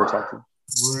won't ever talk to me.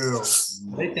 Real.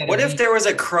 What if there was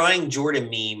a crying Jordan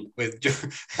meme with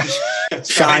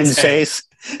Shine's face?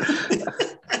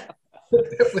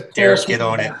 Derek, get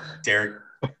on it. Derek.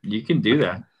 You can do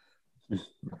that.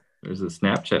 There's a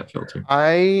Snapchat filter.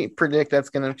 I predict that's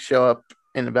going to show up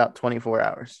in about 24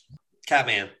 hours.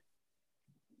 Catman.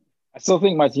 I still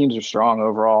think my teams are strong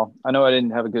overall. I know I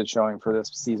didn't have a good showing for this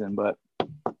season, but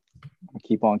I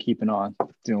keep on keeping on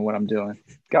doing what I'm doing.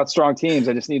 Got strong teams.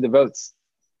 I just need the votes.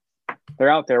 They're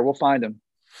out there. We'll find them.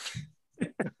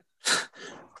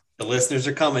 The listeners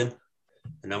are coming.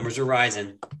 The numbers are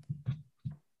rising.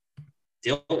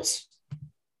 Dills,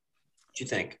 what you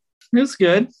think? It was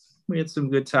good. We had some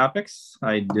good topics.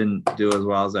 I didn't do as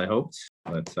well as I hoped,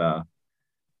 but I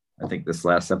think this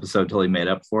last episode totally made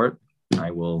up for it.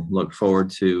 I will look forward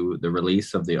to the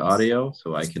release of the audio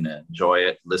so I can enjoy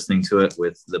it, listening to it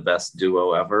with the best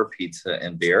duo ever, pizza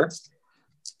and beer.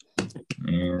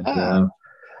 And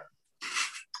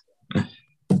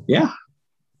yeah,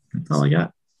 that's all I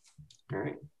got. All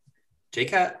right.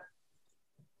 J-Cat?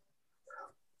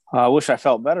 I wish I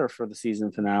felt better for the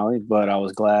season finale, but I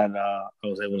was glad I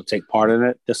was able to take part in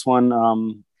it. This one,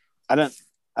 I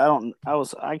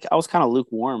was kind of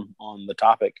lukewarm on the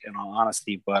topic, in all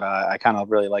honesty, but I kind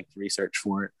of really liked the research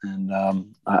for it, and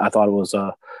I thought it was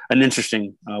an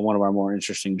interesting, one of our more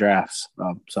interesting drafts.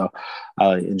 So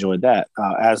I enjoyed that.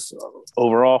 As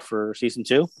overall for season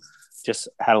 2, just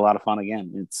had a lot of fun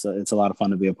again. It's a lot of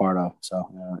fun to be a part of.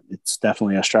 So it's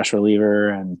definitely a stress reliever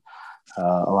and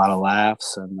a lot of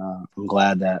laughs, and I'm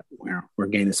glad that we're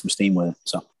gaining some steam with it.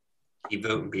 So keep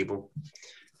voting, people.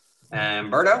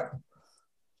 And Berto?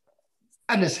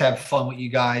 I just have fun with you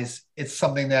guys. It's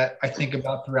something that I think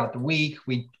about throughout the week.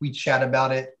 We chat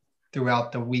about it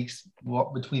throughout the weeks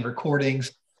between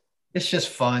recordings. It's just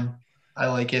fun. I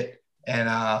like it. And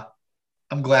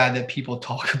I'm glad that people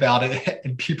talk about it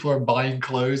and people are buying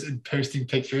clothes and posting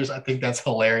pictures. I think that's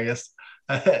hilarious.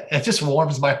 It just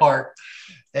warms my heart.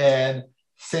 And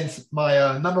since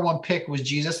my number 1 pick was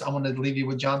Jesus, I'm going to leave you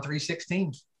with John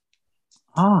 3:16.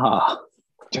 Ah.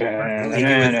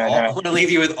 I want to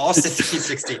leave you with Austin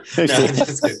 3:16. No, I'm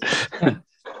just kidding.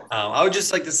 I would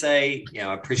just like to say,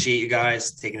 I appreciate you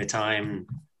guys taking the time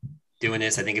doing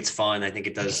this. I think it's fun. I think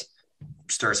it does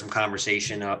stir some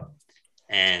conversation up.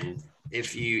 And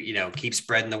if you keep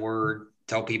spreading the word,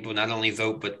 tell people not only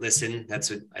vote but listen. That's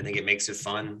what I think it makes it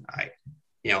fun.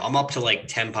 I'm up to like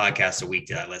 10 podcasts a week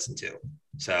that I listen to.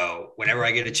 So whenever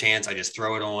I get a chance, I just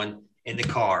throw it on in the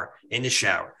car, in the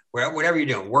shower, whatever you're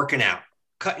doing, working out,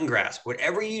 cutting grass,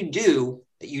 whatever you do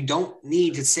that you don't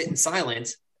need to sit in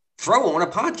silence, throw on a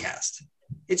podcast.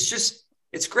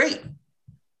 It's great.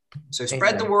 So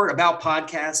spread the word about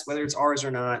podcasts, whether it's ours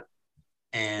or not.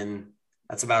 And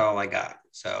that's about all I got.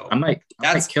 So I might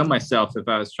kill myself if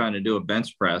I was trying to do a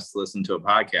bench press, listen to a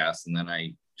podcast, and then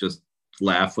I just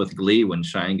laugh with glee when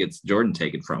Shine gets Jordan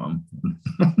taken from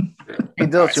him. Hey,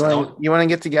 Dilch, you want to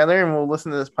get together and we'll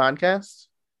listen to this podcast?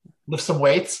 Lift some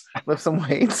weights.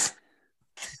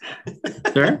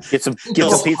 Sure. Get some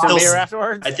pizza and beer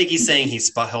afterwards. I think he's saying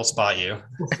he'll spot you.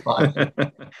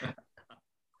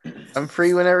 I'm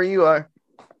free whenever you are.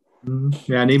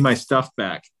 Yeah, I need my stuff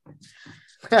back.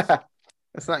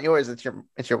 It's not yours. It's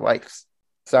your wife's.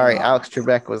 Sorry, Alex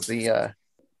Trebek was the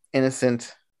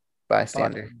innocent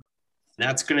bystander. And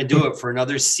that's going to do it for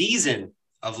another season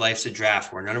of Life's a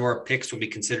Draft, where none of our picks will be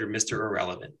considered Mr.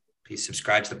 Irrelevant. Please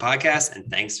subscribe to the podcast, and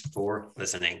thanks for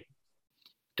listening.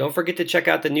 Don't forget to check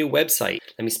out the new website.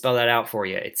 Let me spell that out for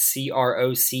you. It's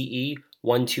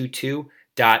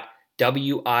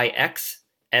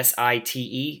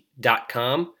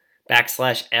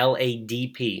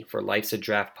CROCE122.wixsite.com/LADP for Life's a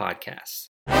Draft Podcast.